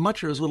 Get as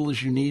much or as little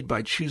as you need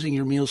by choosing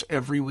your meals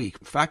every week.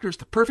 Factor is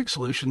the perfect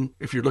solution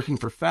if you're looking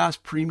for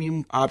fast,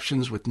 premium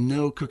options with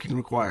no cooking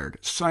required.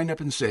 Sign up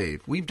and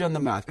save. We've done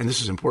the math, and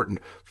this is important.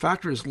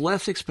 Factor is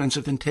less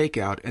expensive than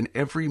takeout, and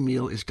every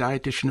meal is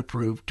dietitian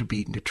approved to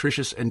be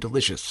nutritious and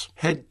delicious.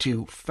 Head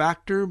to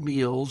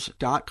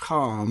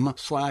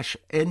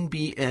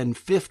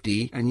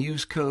factormeals.com/NBN50 and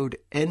use code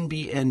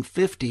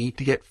NBN50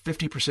 to get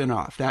 50%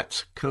 off.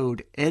 That's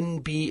code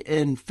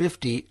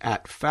NBN50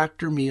 at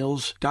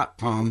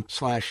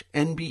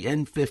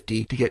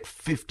factormeals.com/NBN50 to get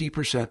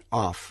 50%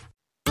 off.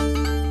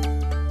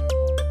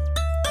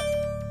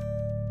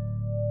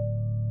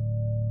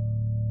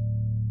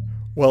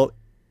 Well,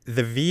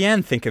 the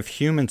VN think of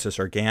humans as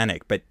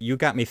organic, but you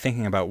got me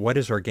thinking about what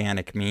does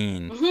organic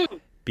mean? Mm-hmm.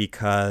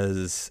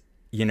 Because,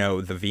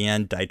 the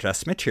VN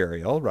digests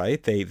material,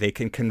 right? They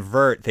can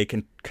convert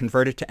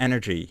it to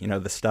energy,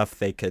 the stuff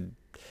they could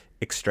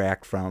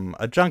extract from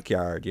a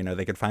junkyard.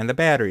 They could find the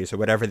batteries or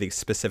whatever the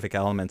specific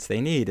elements they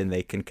need, and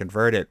they can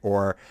convert it.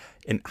 Or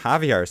in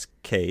Javier's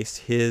case,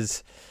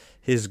 his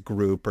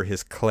group, or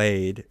his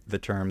clade, the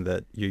term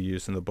that you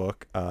use in the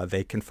book,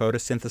 they can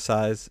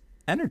photosynthesize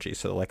energy,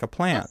 so like a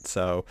plant.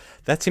 So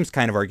that seems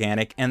kind of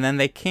organic. And then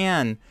they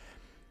can,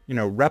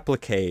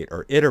 replicate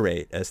or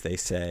iterate, as they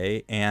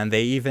say. And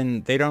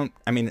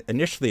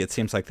initially it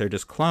seems like they're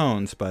just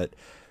clones, but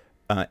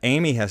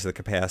Amy has the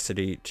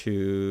capacity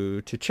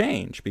to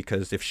change,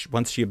 because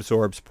once she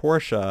absorbs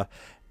Portia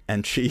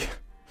and she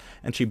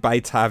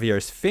bites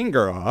Javier's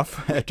finger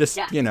off,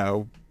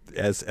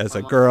 as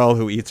a girl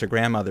who eats her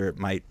grandmother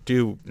might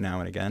do now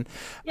and again.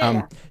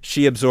 Yeah.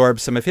 She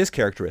absorbs some of his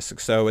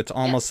characteristics. So it's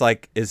almost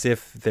like as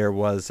if there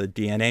was a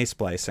DNA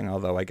splicing,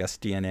 although I guess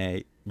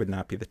DNA would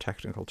not be the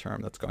technical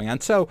term that's going on.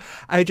 So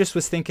I just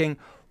was thinking,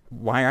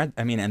 why aren't,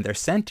 I mean, and they're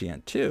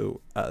sentient too.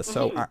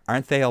 So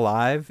aren't they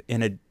alive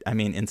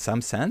in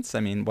some sense? I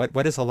mean, what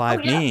does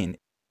alive mean?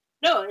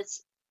 No,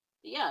 it's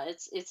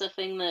a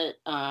thing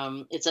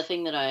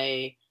that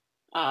I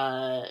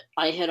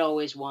had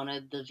always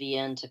wanted the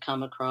VN to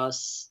come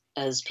across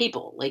as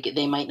people. Like,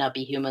 they might not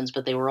be humans,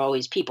 but they were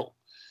always people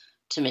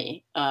to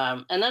me.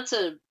 And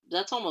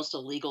that's almost a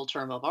legal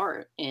term of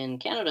art. In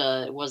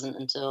Canada, it wasn't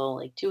until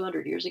like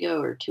 200 years ago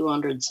or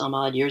 200 some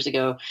odd years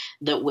ago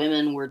that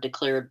women were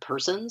declared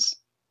persons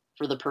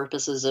for the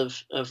purposes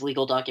of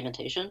legal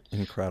documentation.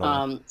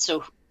 Incredible.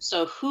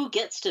 So who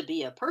gets to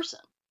be a person?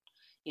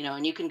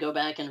 And you can go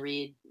back and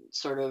read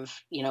sort of,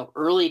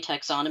 early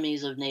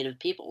taxonomies of native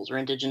peoples or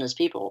indigenous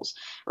peoples,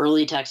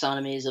 early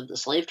taxonomies of the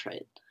slave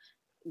trade.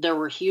 There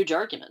were huge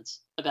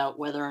arguments about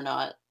whether or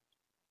not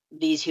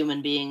these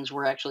human beings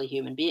were actually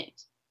human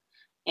beings,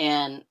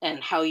 and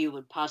how you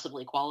would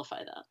possibly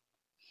qualify that.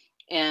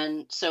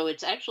 And so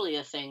it's actually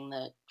a thing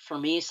that, for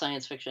me,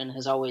 science fiction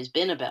has always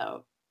been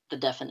about the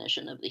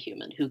definition of the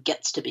human, who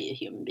gets to be a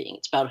human being.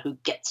 It's about who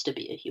gets to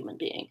be a human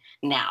being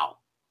now,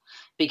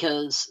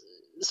 because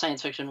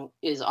science fiction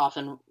is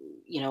often,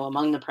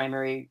 among the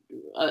primary,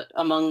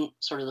 among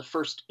sort of the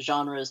first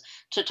genres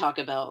to talk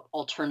about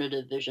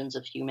alternative visions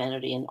of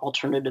humanity and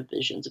alternative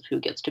visions of who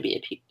gets to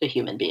be a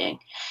human being.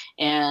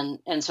 And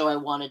so I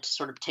wanted to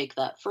sort of take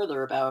that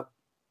further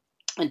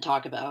and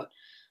talk about,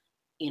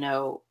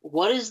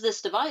 what is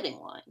this dividing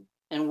line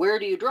and where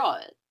do you draw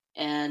it?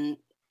 And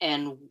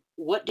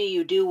what do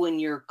you do when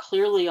you're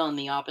clearly on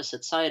the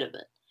opposite side of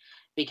it?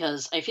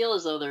 Because I feel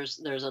as though there's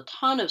a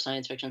ton of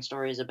science fiction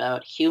stories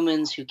about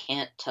humans who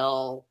can't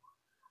tell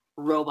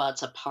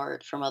robots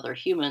apart from other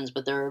humans,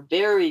 but there are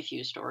very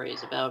few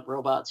stories about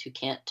robots who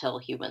can't tell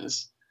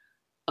humans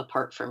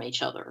apart from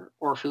each other,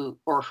 or who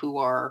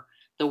are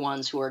the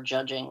ones who are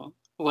judging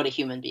what a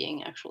human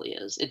being actually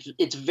is.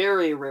 It's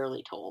very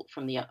rarely told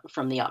from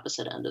the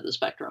opposite end of the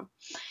spectrum.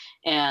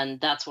 And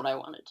that's what I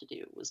wanted to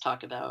do, was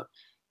talk about,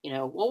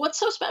 what's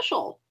so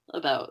special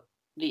about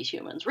these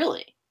humans,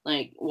 really?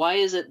 Like, why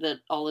is it that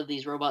all of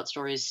these robot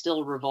stories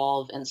still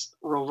revolve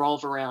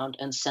around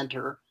and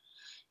center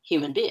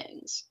human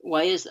beings?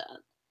 Why is that?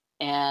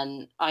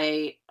 And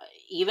I,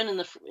 even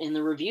in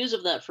the reviews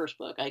of that first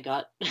book, I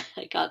got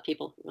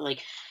people who were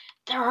like,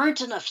 there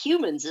aren't enough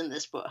humans in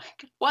this book.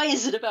 Why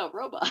is it about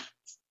robots?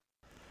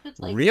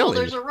 It's like, really?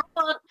 Well,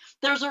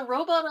 there's a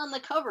robot on the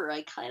cover.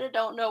 I kind of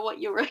don't know what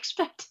you were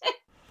expecting.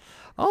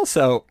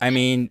 Also, I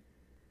mean,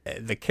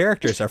 the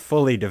characters are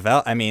fully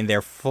developed. I mean,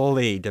 they're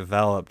fully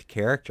developed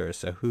characters,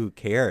 so who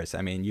cares?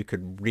 I mean, you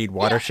could read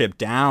Watership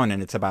Down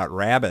and it's about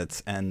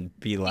rabbits and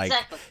be like,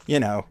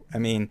 I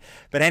mean,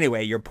 but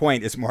anyway, your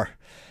point is more,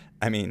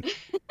 I mean,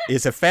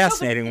 is a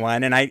fascinating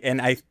one. And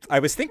I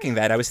was thinking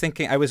that.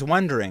 I was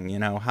wondering,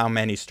 how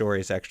many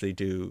stories actually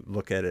do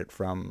look at it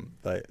from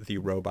the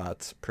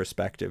robot's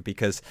perspective,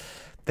 because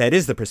that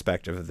is the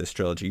perspective of this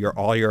trilogy.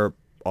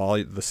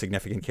 All the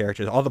significant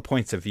characters, all the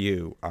points of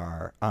view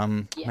are,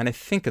 and I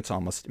think it's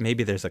almost,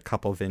 maybe there's a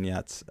couple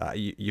vignettes,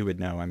 you would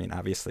know, I mean,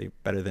 obviously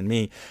better than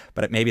me,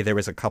 but maybe there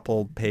was a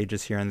couple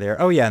pages here and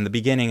there. Oh yeah, in the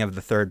beginning of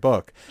the third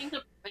book.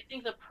 I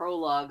think the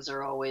prologues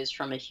are always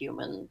from a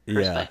human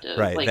perspective,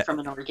 like from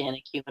an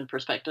organic human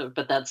perspective,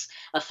 but that's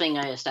a thing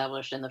I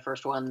established in the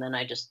first one, then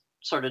I just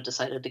sort of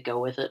decided to go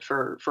with it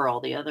for all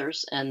the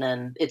others, and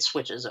then it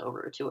switches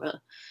over to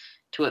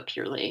a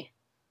purely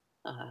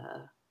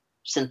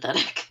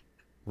synthetic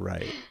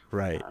Right,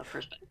 right.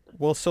 Perspective.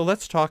 Well, so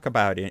let's talk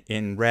about it.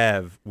 In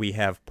Rev, we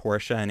have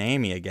Portia and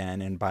Amy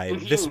again, and by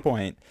this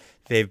point,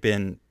 they're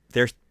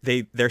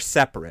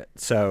separate.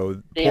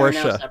 So Portia,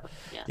 are now separate,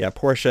 yes.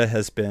 Portia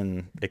has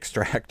been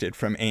extracted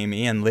from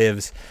Amy and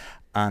lives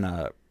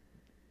on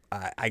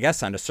I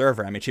guess on a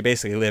server. I mean, she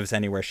basically lives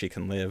anywhere she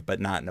can live,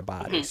 but not in a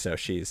body. So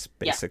she's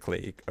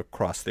basically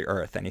across the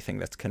earth, anything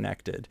that's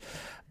connected.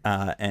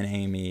 And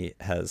Amy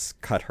has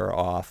cut her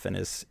off and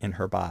is in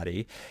her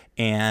body.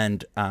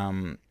 And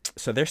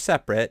so they're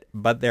separate,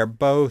 but they're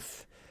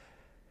both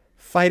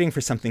fighting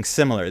for something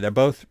similar. They're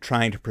both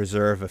trying to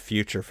preserve a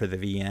future for the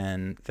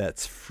VN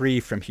that's free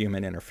from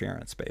human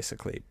interference,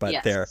 basically.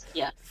 But they're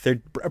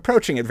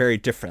approaching it very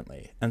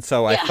differently. And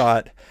so I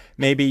thought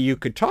maybe you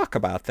could talk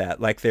about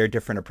that, like their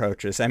different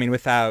approaches. I mean,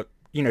 without,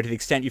 to the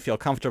extent you feel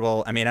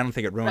comfortable. I mean, I don't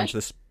think it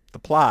ruins the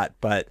plot,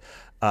 but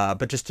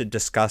just to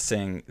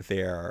discussing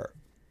their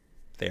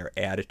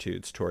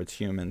attitudes towards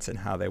humans and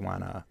how they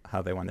want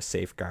to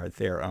safeguard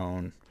their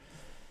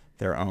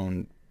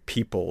own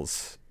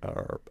peoples,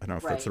 or I don't know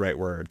if that's the right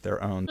word,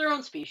 their own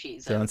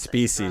species, future.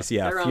 Species.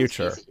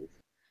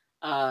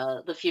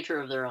 The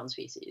future of their own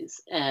species.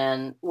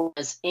 And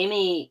whereas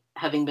Amy,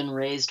 having been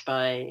raised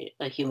by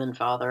a human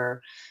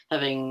father,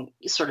 having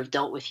sort of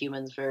dealt with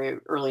humans very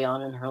early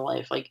on in her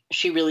life, like,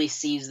 she really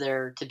sees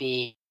there to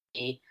be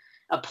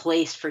a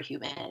place for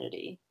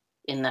humanity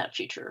in that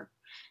future.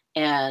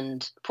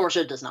 And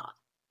Portia does not.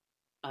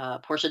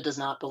 Portia does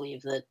not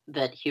believe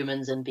that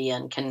humans and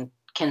BN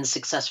can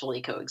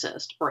successfully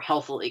coexist or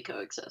healthily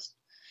coexist.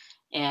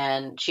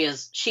 And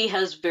she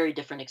has very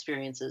different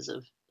experiences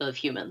of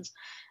humans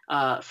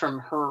from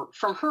her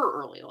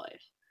early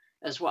life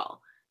as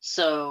well.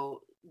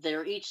 So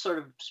they're each sort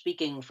of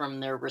speaking from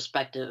their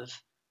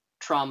respective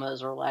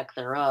traumas or lack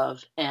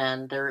thereof,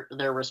 and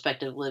their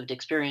respective lived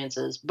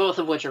experiences, both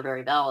of which are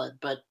very valid.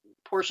 But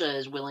Portia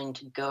is willing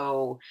to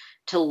go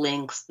to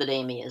lengths that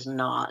Amy is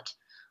not,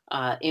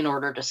 in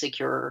order to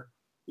secure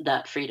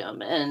that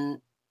freedom.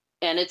 And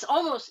it's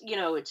almost,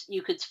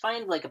 you could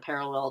find like a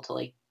parallel to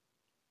like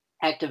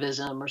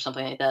activism or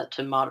something like that,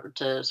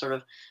 to sort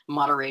of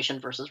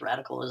moderation versus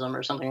radicalism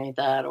or something like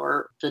that,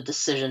 or the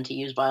decision to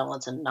use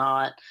violence and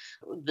not,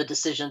 the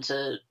decision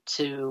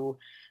to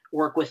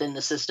work within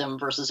the system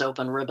versus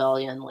open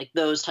rebellion. Like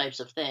those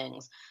types of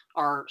things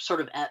are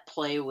sort of at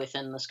play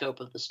within the scope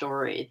of the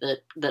story,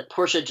 that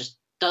Portia just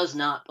does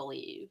not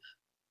believe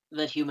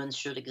that humans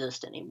should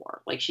exist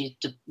anymore. Like she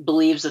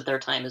believes that their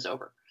time is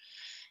over.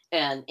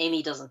 And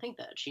Amy doesn't think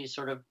that. She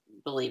sort of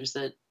believes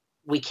that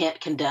we can't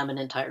condemn an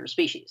entire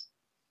species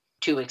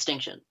to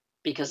extinction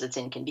because it's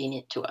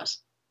inconvenient to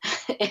us.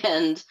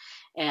 and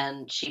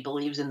she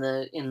believes in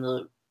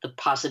the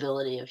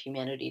possibility of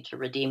humanity to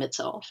redeem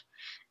itself.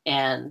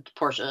 And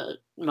Portia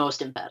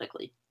most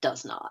emphatically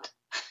does not,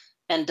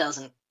 and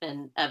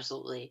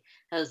absolutely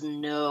has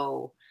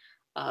no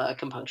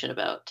compunction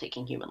about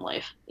taking human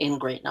life in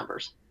great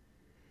numbers.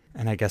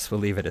 And I guess we'll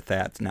leave it at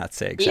that, not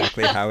say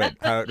exactly how it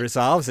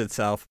resolves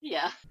itself.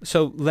 Yeah.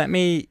 So let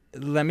me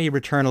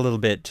return a little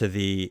bit to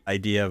the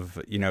idea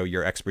of,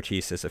 your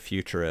expertise as a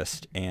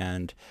futurist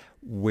and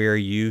where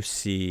you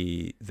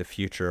see the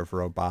future of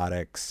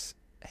robotics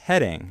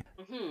heading.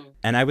 Mm-hmm.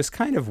 And I was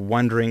kind of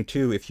wondering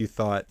too if you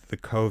thought the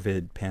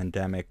COVID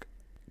pandemic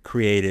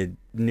created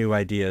new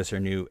ideas or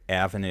new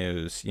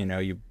avenues.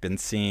 You've been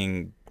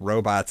seeing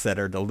robots that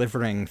are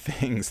delivering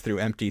things through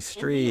empty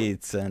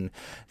streets. And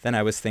then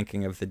I was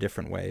thinking of the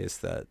different ways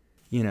that,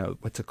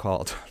 what's it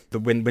called?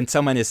 When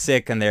someone is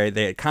sick and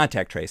they're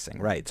contact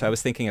tracing, right? So I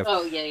was thinking of,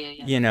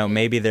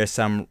 maybe there's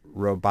some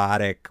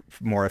robotic,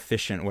 more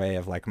efficient way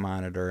of like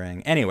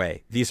monitoring.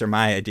 Anyway, these are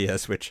my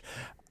ideas, which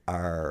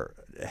are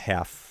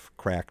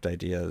half-cracked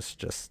ideas,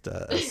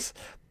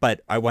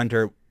 but I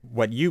wonder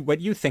what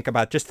you think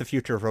about just the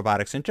future of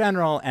robotics in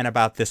general and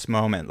about this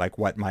moment, like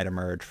what might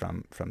emerge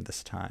from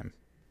this time.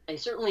 I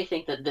certainly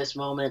think that this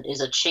moment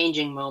is a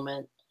changing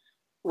moment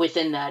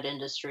within that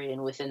industry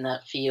and within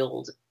that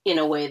field in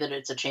a way that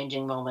it's a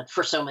changing moment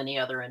for so many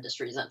other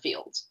industries and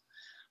fields,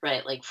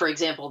 right? Like, for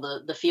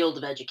example, the field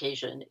of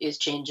education is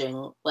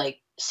changing like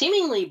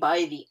seemingly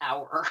by the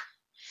hour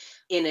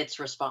in its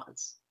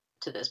response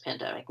to this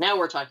pandemic. Now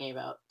we're talking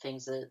about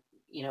things that,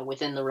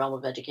 within the realm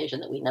of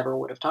education that we never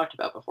would have talked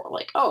about before,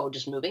 like,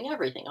 just moving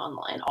everything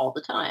online all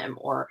the time,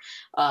 or,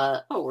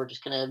 we're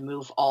just going to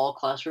move all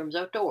classrooms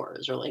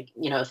outdoors, or like,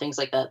 things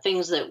like that.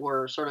 Things that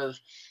were sort of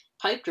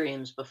pipe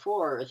dreams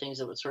before, or things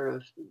that would sort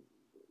of,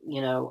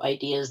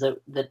 ideas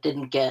that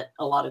didn't get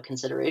a lot of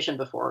consideration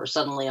before are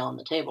suddenly on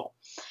the table.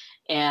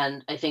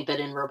 And I think that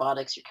in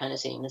robotics, you're kind of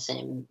seeing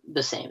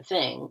the same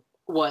thing.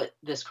 What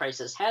this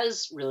crisis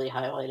has really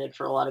highlighted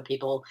for a lot of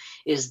people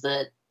is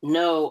that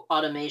no,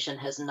 automation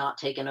has not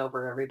taken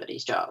over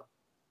everybody's job,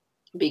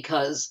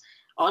 because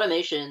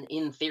automation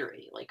in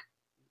theory, like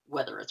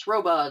whether it's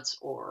robots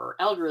or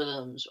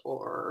algorithms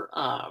or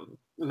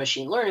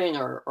machine learning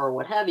or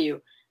what have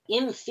you,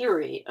 in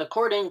theory,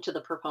 according to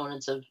the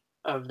proponents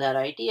of that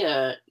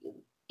idea,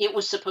 it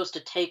was supposed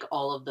to take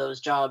all of those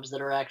jobs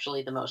that are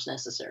actually the most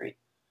necessary.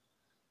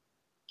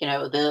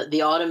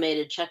 The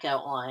automated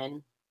checkout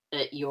line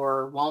at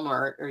your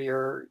Walmart or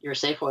your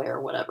Safeway or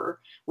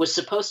whatever was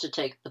supposed to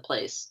take the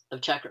place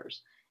of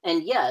checkers.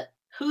 And yet,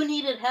 who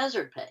needed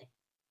hazard pay?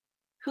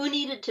 Who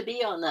needed to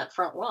be on that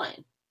front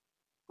line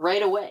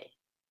right away,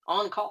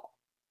 on call?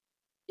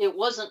 It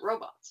wasn't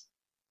robots.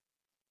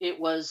 It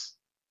was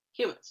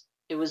humans.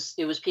 It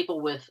was people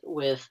with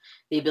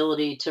the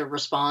ability to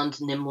respond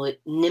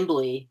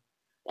nimbly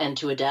and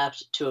to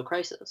adapt to a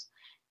crisis.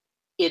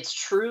 It's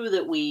true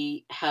that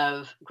we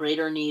have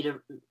greater need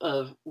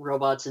of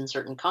robots in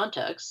certain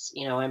contexts.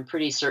 I'm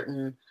pretty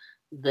certain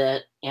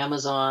that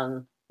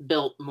Amazon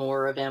built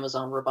more of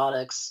Amazon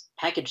Robotics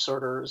package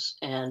sorters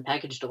and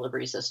package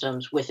delivery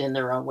systems within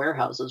their own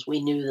warehouses.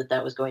 We knew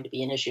that was going to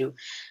be an issue.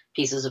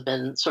 Pieces have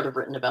been sort of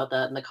written about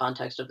that in the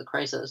context of the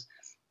crisis.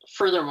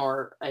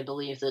 Furthermore, I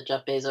believe that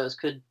Jeff Bezos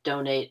could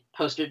donate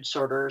postage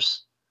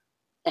sorters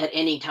at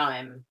any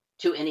time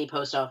to any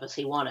post office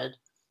he wanted.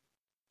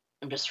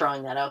 I'm just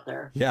throwing that out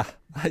there. Yeah,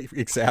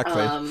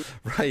 exactly.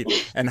 Right.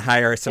 And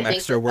hire some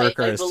extra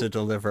workers to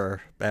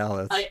deliver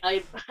ballots.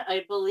 I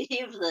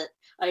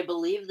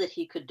believe that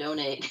he could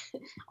donate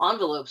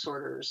envelope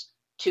sorters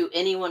to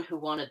anyone who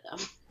wanted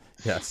them.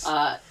 Yes.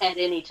 At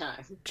any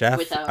time.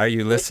 Jeff, are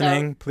you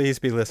listening? Please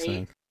be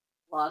listening.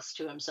 Loss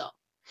to himself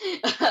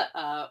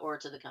or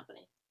to the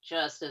company,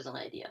 just as an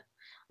idea.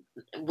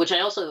 which I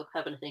also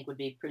happen to think would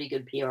be pretty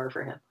good PR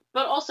for him.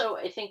 But also,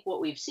 I think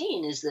what we've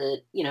seen is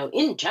that,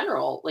 in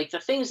general, like the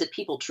things that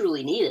people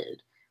truly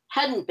needed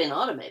hadn't been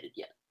automated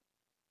yet.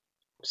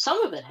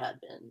 Some of it had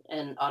been,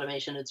 and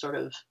automation had sort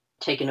of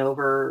taken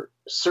over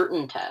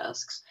certain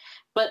tasks,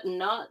 but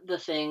not the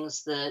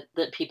things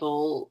that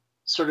people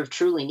sort of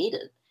truly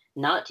needed.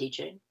 Not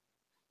teaching,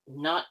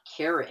 not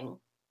caring,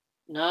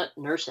 not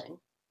nursing,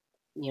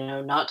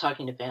 not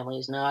talking to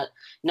families, not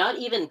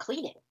even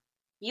cleaning.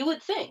 You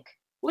would think,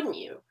 wouldn't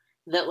you,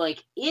 that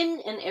like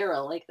in an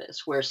era like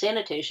this where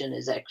sanitation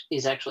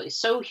is actually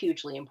so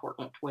hugely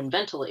important, when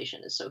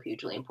ventilation is so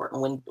hugely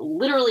important, when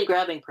literally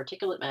grabbing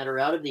particulate matter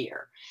out of the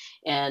air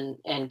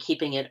and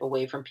keeping it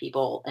away from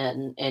people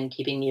and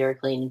keeping the air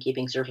clean and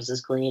keeping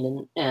surfaces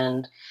clean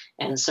and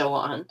so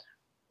on,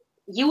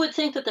 you would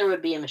think that there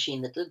would be a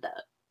machine that did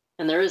that,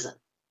 and there isn't.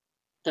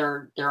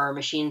 There are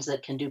machines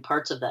that can do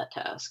parts of that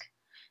task,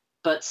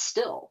 but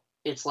still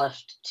it's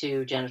left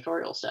to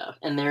janitorial staff,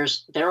 and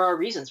there are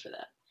reasons for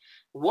that.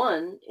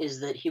 One is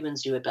that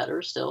humans do it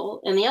better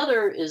still, and the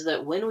other is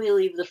that when we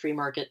leave the free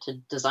market to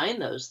design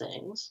those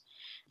things,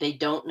 they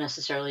don't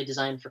necessarily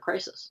design for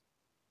crisis.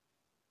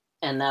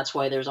 And that's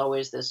why there's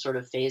always this sort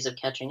of phase of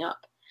catching up.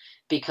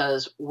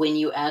 Because when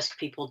you ask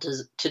people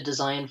to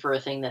design for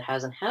a thing that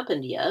hasn't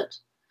happened yet,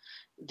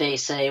 they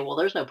say, well,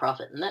 there's no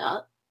profit in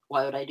that.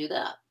 Why would I do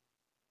that?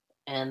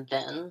 And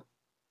then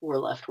we're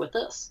left with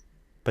this.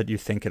 But you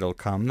think it'll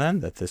come then,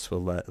 that this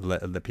will let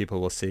the people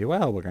will see,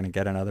 well, we're going to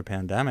get another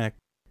pandemic.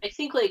 I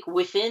think like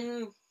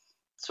within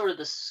sort of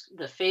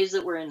the phase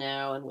that we're in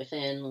now, and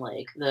within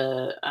like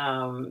the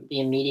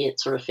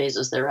immediate sort of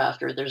phases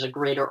thereafter, there's a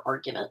greater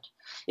argument.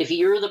 If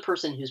you're the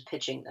person who's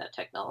pitching that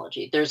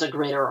technology, there's a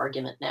greater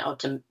argument now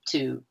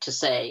to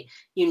say,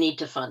 you need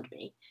to fund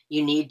me.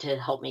 You need to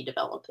help me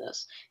develop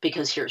this,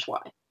 because here's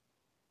why.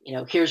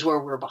 Here's where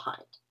we're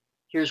behind.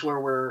 Here's where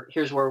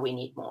we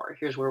need more.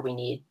 Here's where we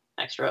need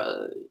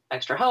extra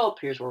help.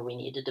 Here's where we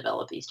need to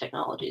develop these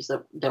technologies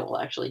that will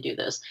actually do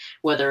this,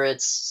 whether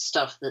it's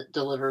stuff that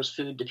delivers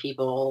food to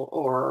people,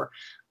 or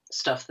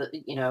stuff that,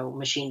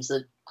 machines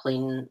that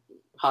clean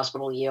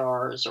hospital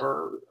ERs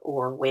or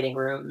waiting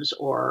rooms,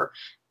 or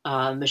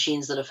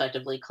machines that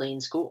effectively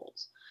clean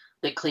schools,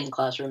 that clean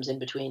classrooms in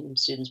between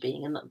students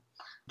being in them.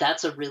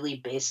 That's a really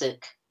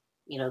basic,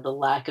 the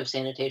lack of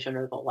sanitation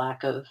or the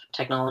lack of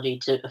technology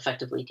to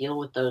effectively deal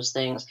with those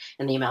things,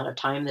 and the amount of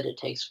time that it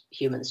takes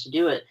humans to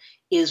do it,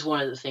 is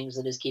one of the things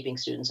that is keeping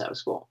students out of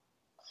school.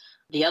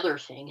 The other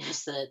thing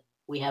is that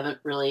we haven't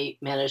really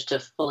managed to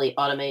fully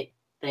automate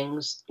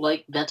things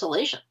like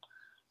ventilation.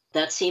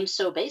 That seems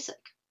so basic.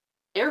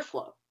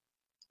 Airflow,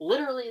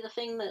 literally the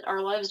thing that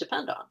our lives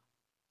depend on.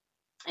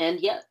 And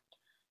yet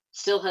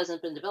still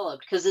hasn't been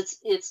developed, because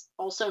it's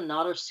also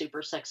not a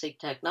super sexy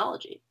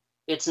technology.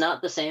 It's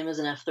not the same as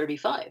an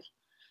F-35.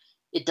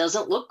 It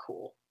doesn't look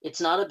cool.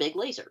 It's not a big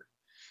laser.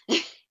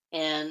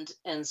 and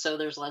so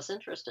there's less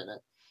interest in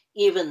it,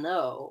 even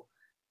though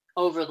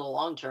over the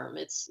long term,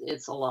 it's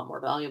a lot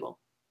more valuable.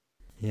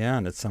 Yeah,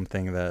 and it's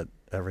something that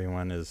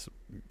everyone is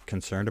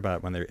concerned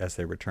about as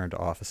they return to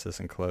offices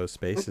and closed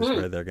spaces,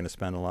 where they're going to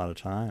spend a lot of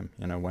time,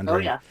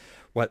 wondering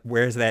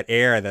where's that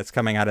air that's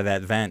coming out of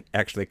that vent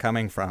actually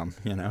coming from,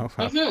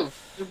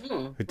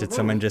 Did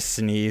someone just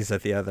sneeze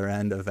at the other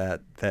end of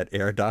that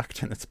air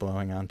duct and it's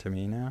blowing onto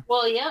me now?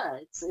 Well, yeah,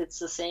 it's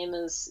the same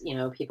as,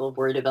 people have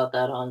worried about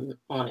that on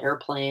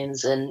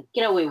airplanes. And,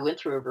 we went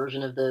through a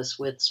version of this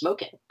with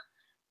smoking,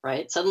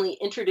 right? Suddenly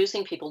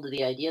introducing people to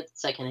the idea that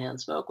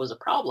secondhand smoke was a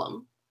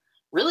problem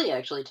really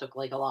actually took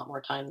like a lot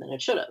more time than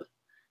it should have.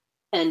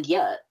 And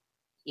yet,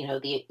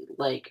 the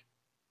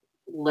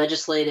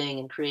legislating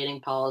and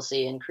creating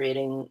policy and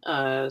creating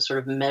sort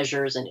of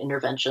measures and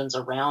interventions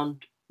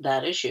around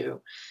that issue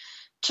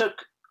took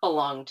a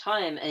long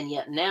time, and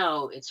yet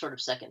now it's sort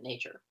of second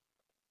nature.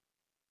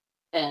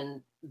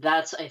 And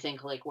that's, I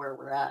think, like where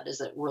we're at, is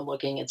that we're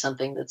looking at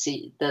something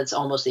that's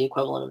almost the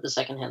equivalent of the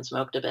secondhand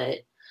smoke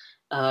debate,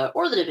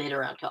 or the debate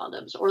around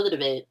condoms, or the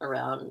debate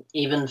around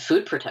even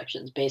food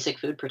protections, basic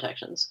food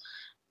protections.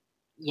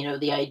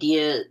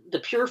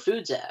 The Pure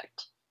Foods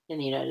Act in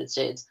the United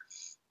States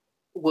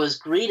was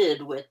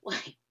greeted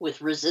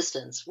with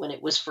resistance when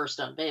it was first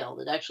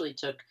unveiled. It actually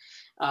took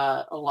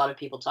a lot of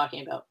people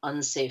talking about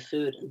unsafe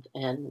food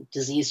and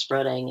disease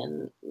spreading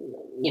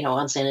and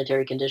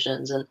unsanitary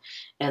conditions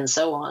and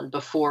so on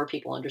before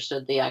people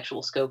understood the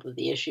actual scope of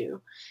the issue.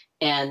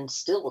 And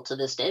still to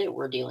this day,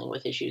 we're dealing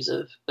with issues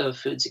of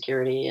food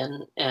security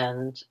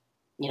and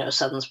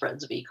sudden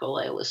spreads of E.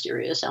 coli,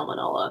 listeria,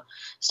 salmonella,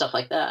 stuff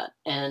like that.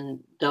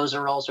 And those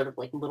are all sort of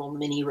like little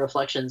mini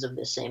reflections of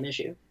this same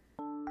issue.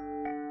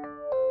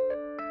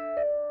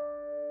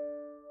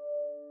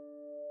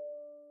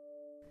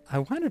 I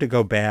wanted to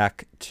go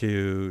back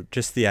to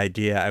just the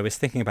idea. I was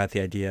thinking about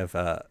the idea of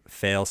a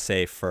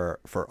fail-safe for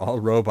all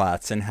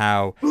robots, and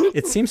how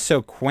it seems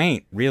so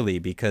quaint, really,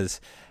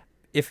 because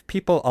if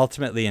people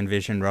ultimately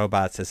envision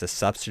robots as a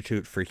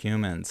substitute for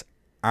humans,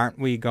 aren't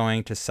we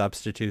going to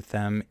substitute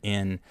them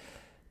in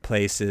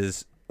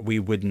places we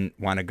wouldn't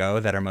want to go,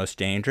 that are most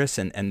dangerous,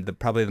 and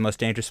probably the most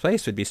dangerous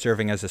place would be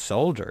serving as a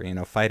soldier,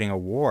 fighting a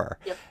war.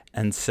 Yep.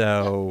 And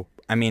so,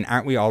 I mean,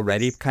 aren't we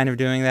already kind of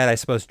doing that? I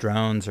suppose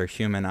drones are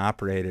human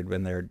operated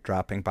when they're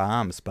dropping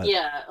bombs, but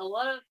yeah, a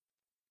lot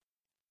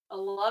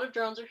of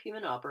drones are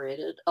human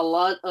operated. A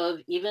lot of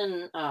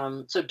even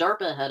so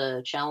DARPA had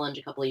a challenge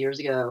a couple of years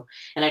ago,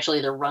 and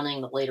actually they're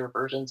running the later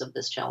versions of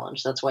this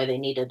challenge. That's why they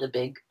needed a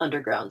big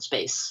underground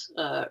space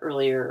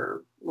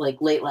earlier, like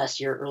late last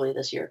year, early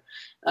this year.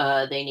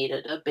 They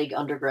needed a big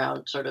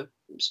underground sort of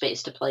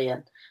space to play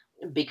in,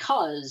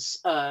 because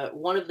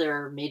one of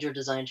their major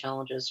design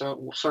challenges,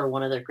 or sort of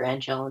one of their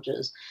grand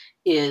challenges,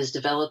 is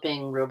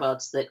developing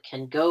robots that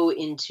can go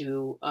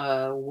into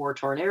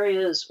war-torn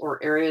areas,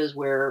 or areas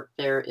where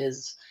there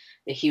is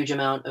a huge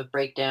amount of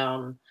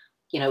breakdown,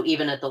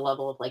 even at the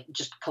level of like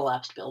just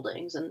collapsed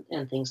buildings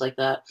and things like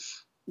that,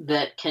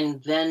 that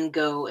can then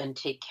go and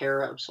take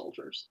care of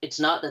soldiers. It's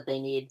not that they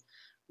need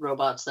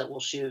robots that will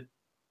shoot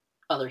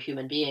other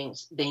human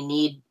beings. They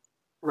need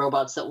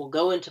robots that will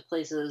go into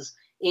places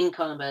in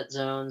combat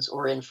zones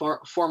or in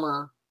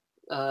former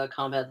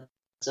combat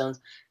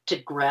zones to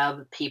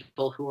grab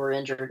people who are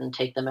injured and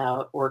take them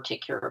out or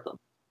take care of them.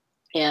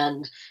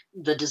 And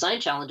the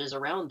design challenges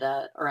around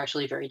that are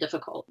actually very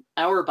difficult.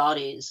 Our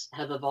bodies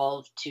have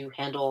evolved to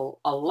handle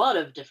a lot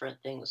of different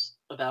things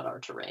about our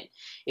terrain.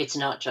 It's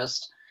not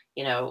just,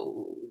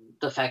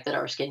 the fact that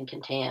our skin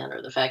can tan,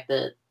 or the fact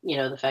that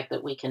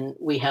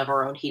we have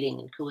our own heating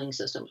and cooling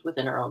systems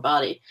within our own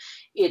body.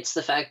 It's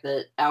the fact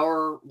that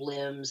our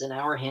limbs and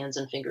our hands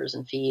and fingers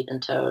and feet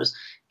and toes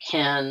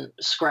can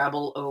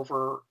scrabble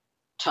over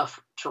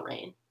tough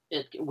terrain.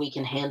 We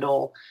can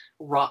handle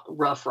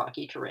rough,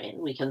 rocky terrain.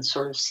 We can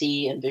sort of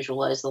see and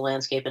visualize the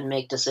landscape and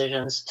make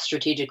decisions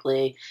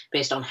strategically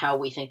based on how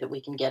we think that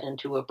we can get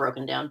into a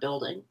broken down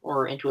building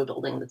or into a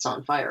building that's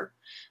on fire.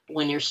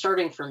 When you're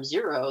starting from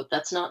zero,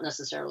 that's not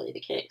necessarily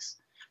the case.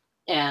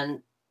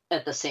 And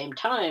at the same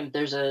time,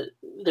 there's a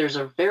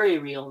very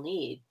real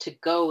need to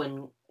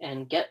go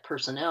and get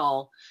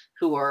personnel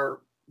who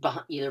are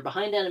either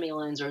behind enemy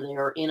lines, or they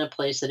are in a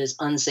place that is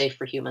unsafe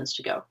for humans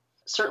to go.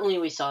 Certainly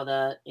we saw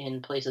that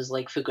in places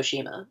like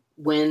Fukushima,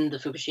 when the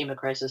Fukushima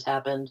crisis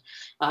happened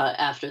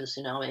after the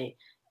tsunami,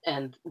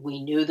 and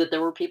we knew that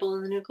there were people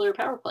in the nuclear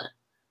power plant.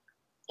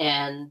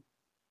 And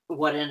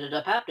what ended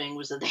up happening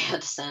was that they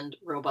had to send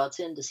robots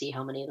in to see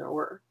how many there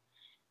were.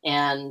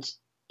 And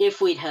if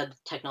we'd had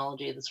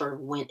technology that sort of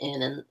went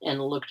in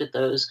and looked at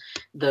those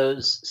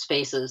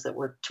spaces that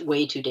were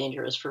way too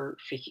dangerous for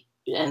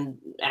and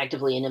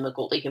actively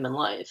inimical to human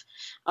life,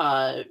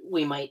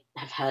 we might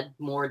have had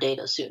more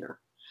data sooner.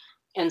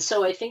 And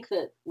so I think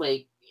that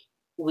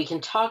we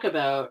can talk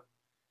about,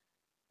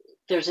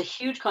 there's a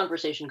huge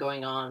conversation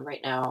going on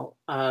right now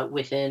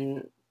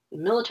within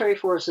military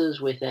forces,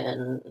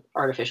 within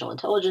artificial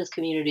intelligence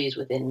communities,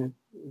 within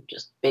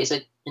just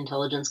basic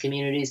intelligence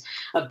communities,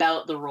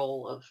 about the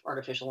role of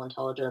artificial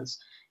intelligence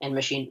and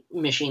machine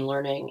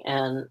learning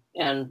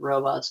and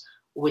robots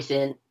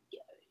within,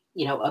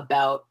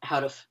 about how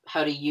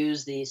to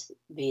use these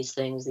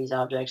things, these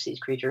objects, these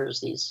creatures,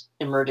 these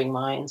emerging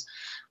minds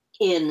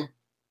in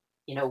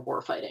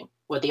warfighting,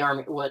 what the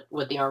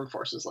armed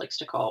forces likes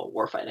to call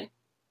warfighting.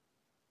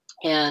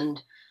 And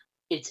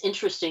it's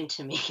interesting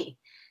to me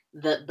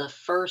that the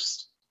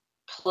first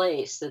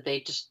place that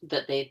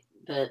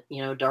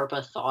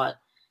DARPA thought,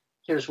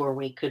 here's where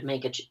we could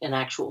make an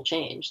actual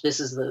change,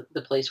 this is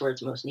the place where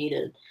it's most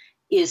needed,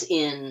 is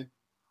in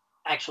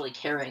actually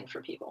caring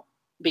for people,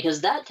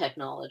 because that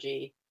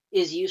technology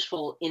is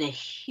useful in a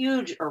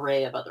huge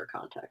array of other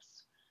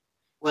contexts,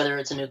 whether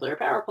it's a nuclear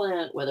power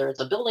plant, whether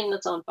it's a building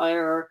that's on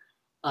fire,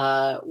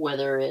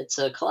 whether it's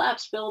a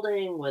collapsed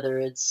building, whether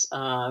it's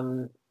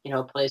a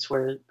place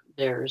where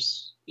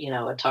there's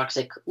a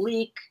toxic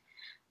leak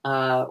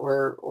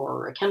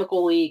or a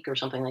chemical leak or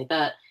something like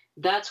that.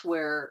 That's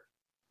where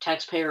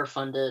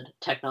taxpayer-funded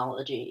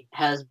technology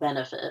has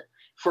benefit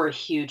for a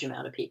huge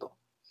amount of people.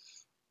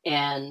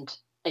 And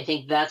I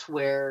think that's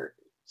where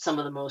some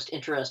of the most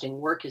interesting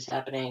work is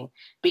happening,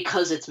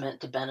 because it's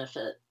meant to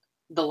benefit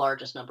the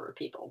largest number of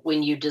people.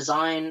 When you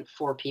design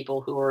for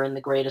people who are in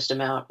the greatest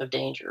amount of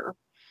danger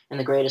and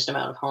the greatest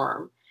amount of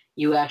harm,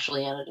 you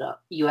actually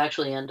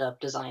end up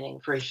designing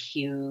for a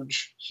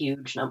huge,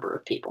 huge number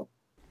of people.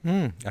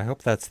 I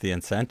hope that's the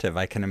incentive.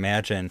 I can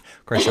imagine.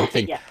 Of course,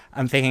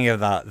 I'm thinking of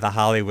the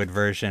Hollywood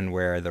version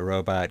where the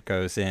robot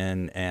goes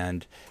in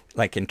and,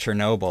 like in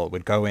Chernobyl,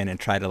 would go in and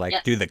try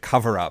to do the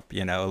cover up.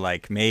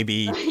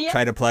 Maybe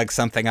try to plug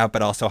something up,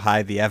 but also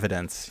hide the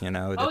evidence. At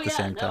the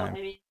same time. I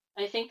mean,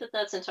 I think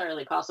that's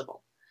entirely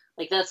possible.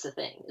 That's the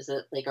thing, is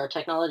that our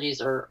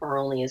technologies are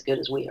only as good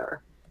as we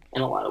are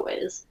in a lot of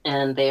ways,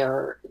 and they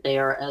are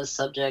as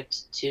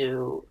subject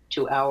to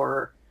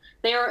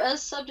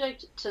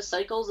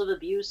cycles of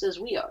abuse as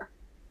we are,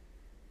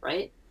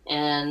 right?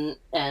 And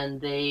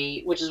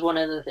they, which is one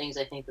of the things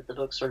I think that the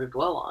books sort of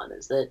dwell on,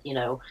 is that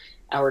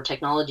our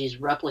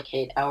technologies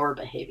replicate our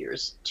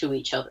behaviors to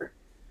each other,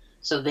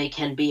 so they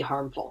can be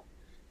harmful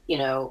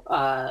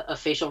a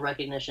facial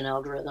recognition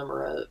algorithm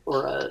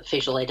or a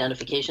facial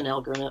identification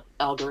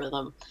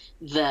algorithm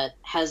that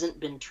hasn't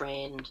been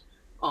trained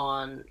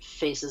on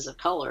faces of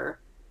color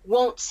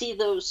won't see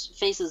those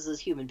faces as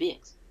human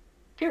beings,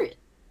 period.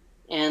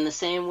 And the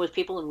same with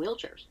people in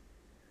wheelchairs.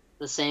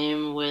 The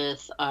same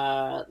with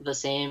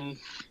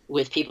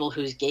people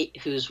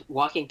whose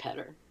walking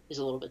pattern is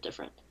a little bit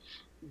different.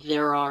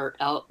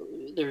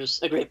 There's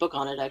a great book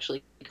on it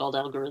actually called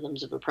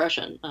Algorithms of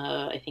Oppression.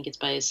 I think it's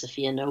by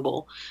Sophia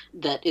Noble,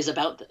 that is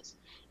about this.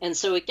 And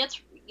so it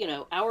gets,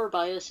 our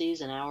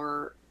biases and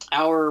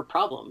our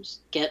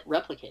problems get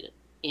replicated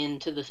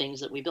into the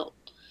things that we build.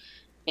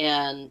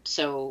 And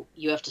so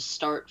you have to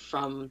start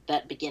from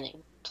that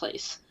beginning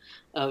place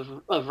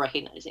of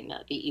recognizing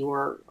that you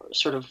are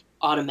sort of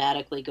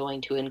automatically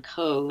going to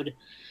encode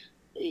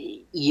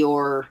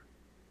your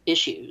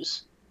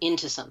issues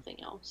into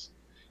something else.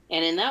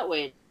 And in that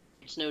way,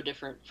 it's no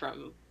different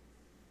from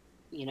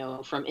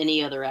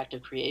any other act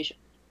of creation,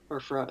 or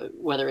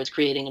whether it's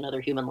creating another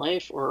human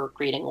life or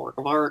creating a work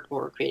of art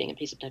or creating a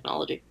piece of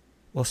technology.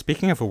 Well,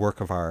 speaking of a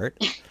work of art,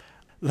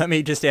 let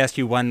me just ask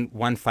you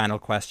one final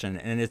question.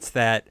 And it's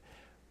that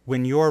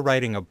when you're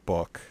writing a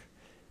book,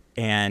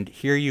 and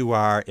here you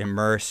are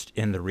immersed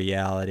in the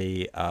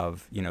reality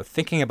of,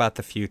 thinking about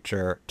the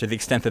future to the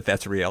extent that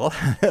that's real,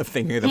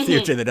 thinking of the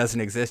future that doesn't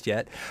exist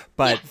yet,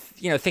 but,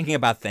 thinking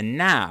about the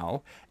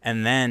now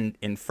and then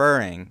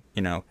inferring,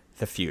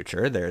 the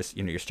future. There's,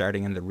 you're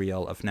starting in the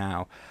real of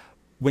now.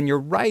 When you're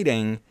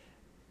writing,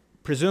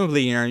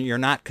 presumably you're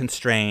not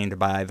constrained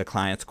by the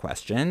client's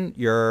question.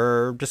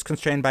 You're just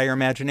constrained by your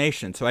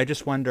imagination. So I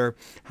just wonder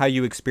how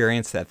you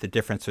experience that, the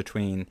difference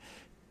between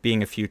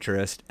being a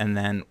futurist and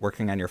then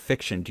working on your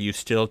fiction. Do you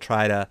still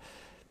try to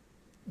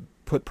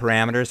put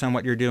parameters on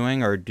what you're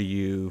doing, or do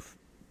you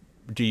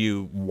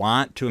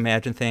want to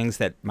imagine things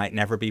that might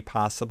never be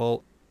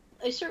possible?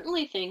 I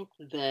certainly think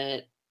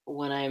that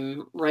when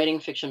I'm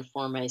writing fiction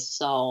for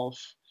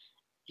myself,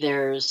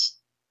 there's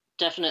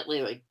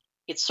definitely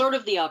it's sort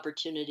of the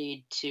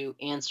opportunity to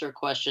answer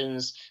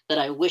questions that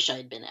I wish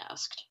I'd been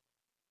asked.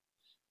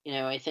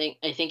 I think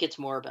it's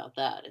more about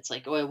that. It's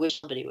like, oh, I wish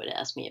somebody would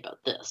ask me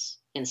about this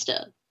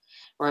instead.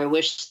 Or I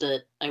wish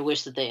that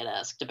they had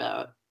asked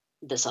about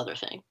this other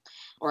thing,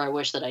 or I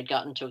wish that I'd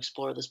gotten to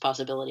explore this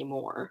possibility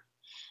more.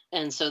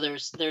 And so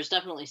there's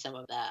definitely some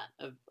of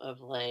that of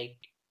like,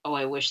 oh,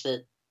 I wish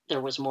that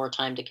there was more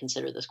time to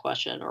consider this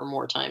question, or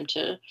more time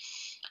to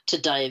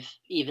dive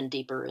even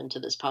deeper into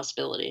this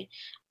possibility.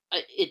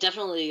 It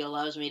definitely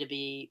allows me to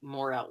be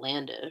more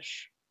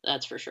outlandish,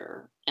 that's for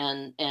sure,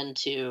 and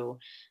to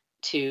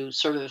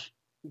sort of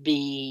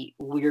be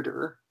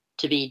weirder,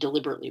 to be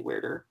deliberately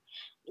weirder,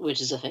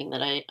 which is a thing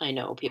that I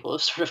know people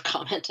have sort of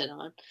commented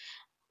on.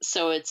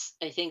 So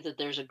I think that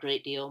there's a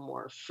great deal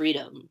more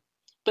freedom,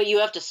 but you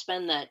have to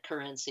spend that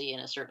currency in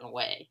a certain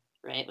way,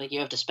 right? Like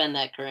you have to spend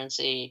that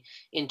currency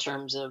in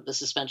terms of the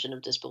suspension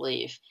of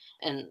disbelief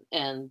and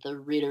the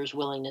reader's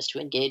willingness to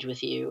engage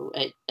with you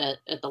at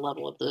the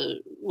level of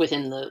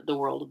within the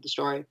world of the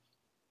story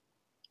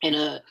in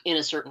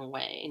a certain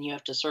way. And you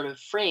have to sort of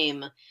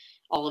frame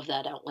all of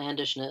that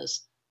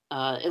outlandishness,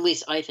 at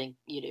least I think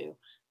you do,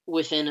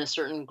 within a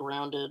certain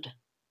grounded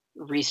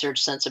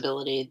research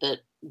sensibility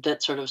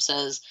that sort of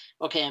says,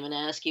 okay, I'm going to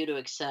ask you to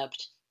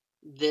accept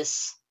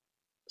this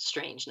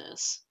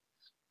strangeness,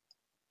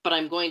 but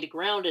I'm going to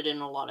ground it in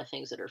a lot of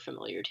things that are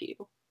familiar to you,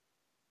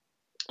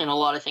 and a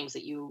lot of things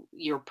that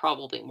you're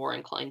probably more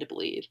inclined to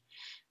believe,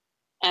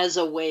 as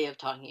a way of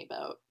talking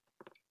about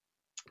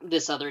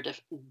this other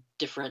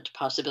different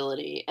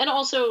possibility, and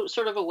also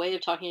sort of a way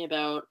of talking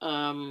about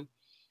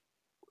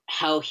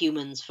how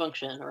humans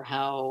function, or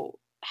how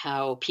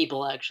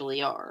people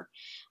actually are.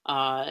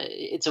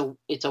 It's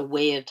a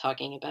way of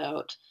talking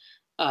about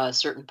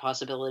certain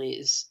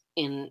possibilities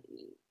in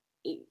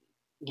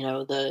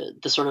the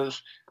sort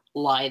of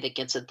lie that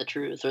gets at the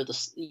truth, or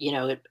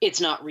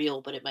it's not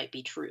real, but it might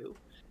be true.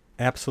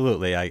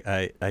 Absolutely.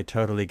 I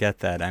totally get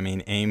that. I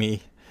mean,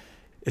 Amy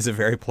is a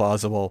very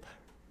plausible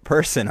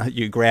person.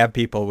 You grab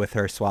people with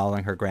her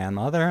swallowing her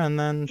grandmother, and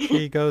then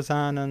she goes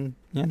on and,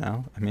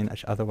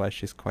 otherwise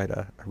she's quite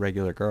a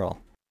regular girl.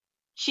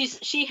 She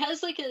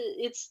has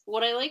it's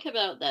what I like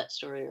about that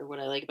story, or what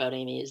I like about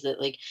Amy, is that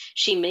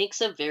she makes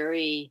a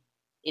very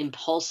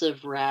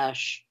impulsive,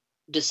 rash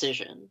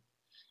decision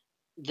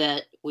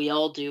that we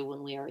all do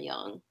when we are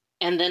young,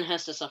 and then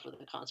has to suffer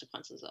the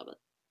consequences of it.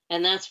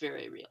 And that's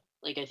very real.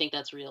 I think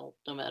that's real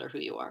no matter who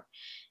you are.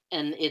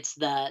 And it's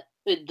that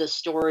the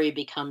story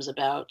becomes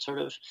about sort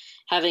of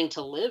having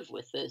to live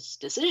with this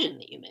decision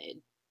that you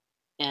made,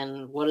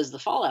 and what is the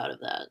fallout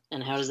of that,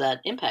 and how does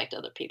that impact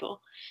other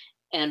people.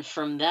 And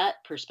from that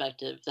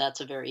perspective,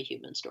 that's a very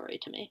human story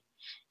to me,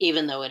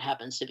 even though it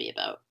happens to be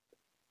about,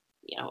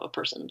 a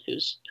person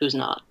who's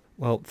not.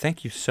 Well,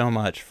 thank you so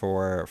much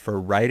for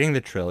writing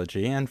the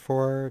trilogy and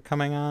for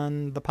coming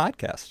on the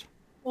podcast.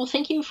 Well,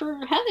 thank you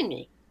for having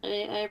me.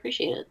 I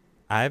appreciate it.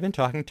 I've been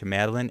talking to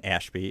Madeline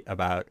Ashby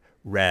about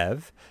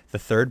Rev, the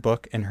third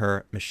book in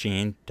her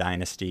Machine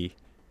Dynasty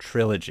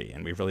Trilogy,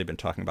 and we've really been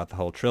talking about the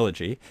whole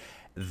trilogy.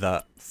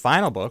 The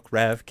final book,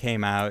 Rev,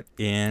 came out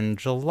in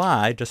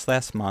July, just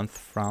last month,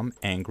 from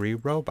Angry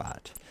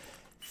Robot.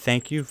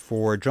 Thank you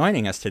for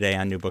joining us today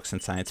on New Books in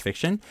Science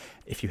Fiction.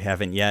 If you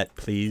haven't yet,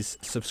 please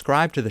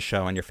subscribe to the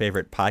show on your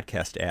favorite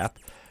podcast app.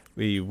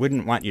 We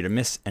wouldn't want you to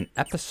miss an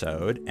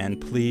episode, and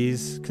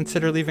please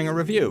consider leaving a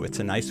review. It's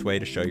a nice way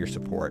to show your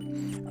support.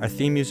 Our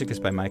theme music is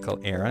by Michael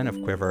Aaron of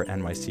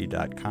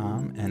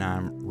QuiverNYC.com, and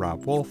I'm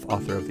Rob Wolf,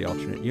 author of The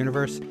Alternate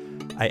Universe.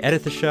 I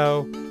edit the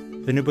show.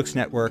 The New Books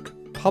Network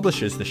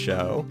publishes the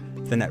show.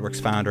 The network's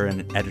founder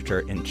and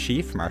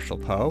editor-in-chief, Marshall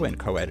Poe, and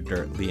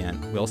co-editor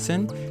Leanne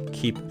Wilson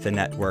keep the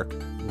network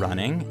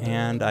running,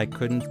 and I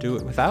couldn't do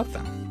it without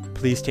them.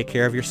 Please take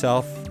care of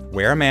yourself,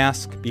 wear a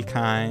mask, be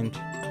kind,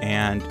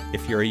 and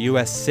if you're a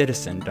U.S.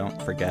 citizen,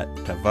 don't forget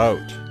to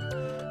vote.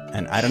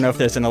 And I don't know if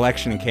there's an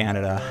election in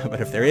Canada,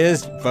 but if there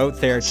is, vote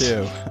there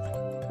too.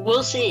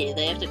 We'll see.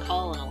 They have to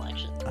call an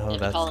election. Oh, they have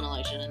to call an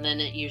election, and then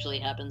it usually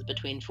happens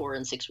between 4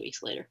 and 6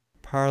 weeks later.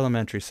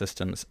 Parliamentary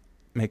systems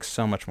make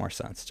so much more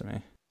sense to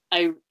me.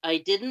 I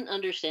didn't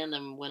understand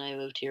them when I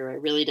moved here. I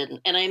really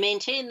didn't. And I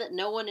maintain that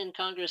no one in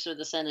Congress or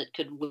the Senate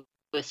could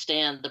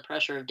withstand the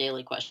pressure of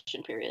daily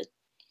question period.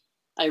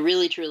 I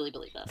really, truly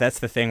believe that. That's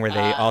the thing where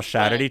they all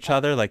shout at each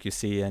other like you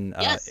see in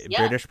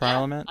British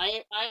Parliament?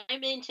 I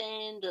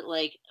maintain that,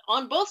 like,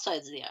 on both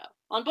sides of the aisle,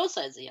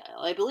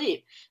 I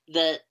believe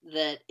that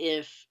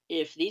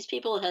if these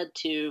people had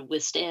to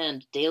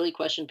withstand daily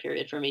question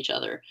period from each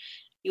other,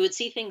 you would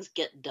see things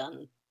get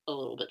done a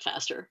little bit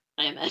faster,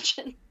 I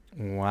imagine.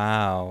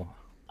 Wow.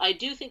 I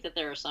do think that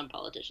there are some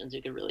politicians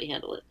who could really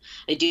handle it.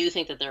 I do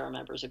think that there are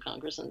members of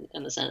Congress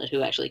and the Senate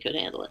who actually could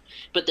handle it,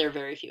 but they're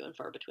very few and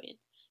far between,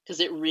 because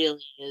it really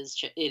is.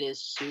 It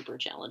is super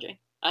challenging.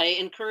 I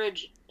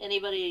encourage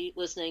anybody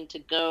listening to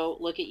go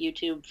look at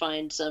YouTube,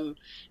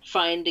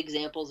 find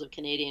examples of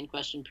Canadian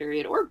question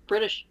period or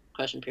British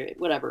question period,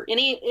 whatever,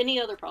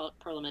 any other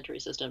parliamentary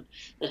system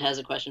that has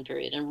a question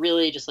period, and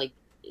really just like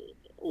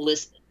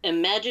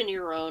imagine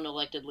your own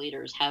elected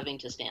leaders having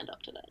to stand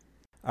up to that.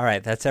 All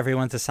right, that's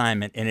everyone's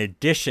assignment, in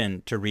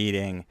addition to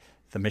reading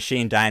the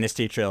Machine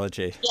Dynasty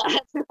trilogy. Yeah,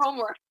 that's your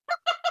homework.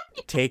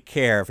 Take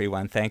care,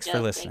 everyone. Thanks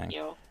for listening. Thank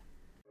you.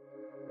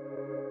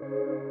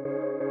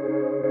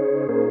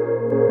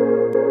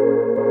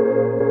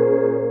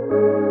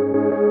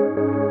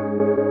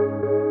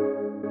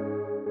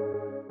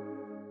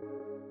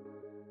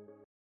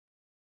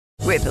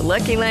 With the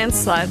Lucky Land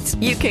Slots,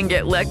 you can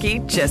get lucky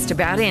just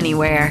about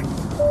anywhere.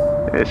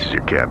 This is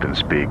your captain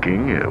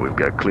speaking. We've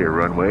got clear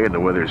runway and the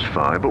weather's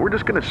fine, but we're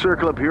just going to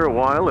circle up here a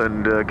while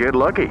and get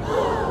lucky.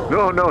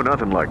 No,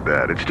 nothing like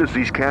that. It's just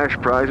these cash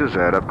prizes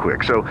add up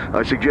quick. So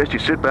I suggest you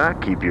sit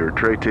back, keep your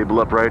tray table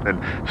upright, and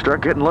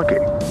start getting lucky.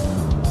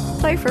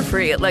 Play for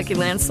free at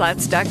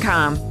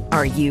LuckyLandSlots.com.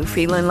 Are you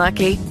feeling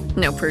lucky?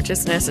 No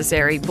purchase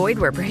necessary. Void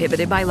where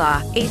prohibited by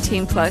law.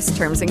 18+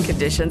 terms and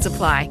conditions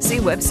apply. See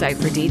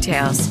website for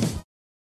details.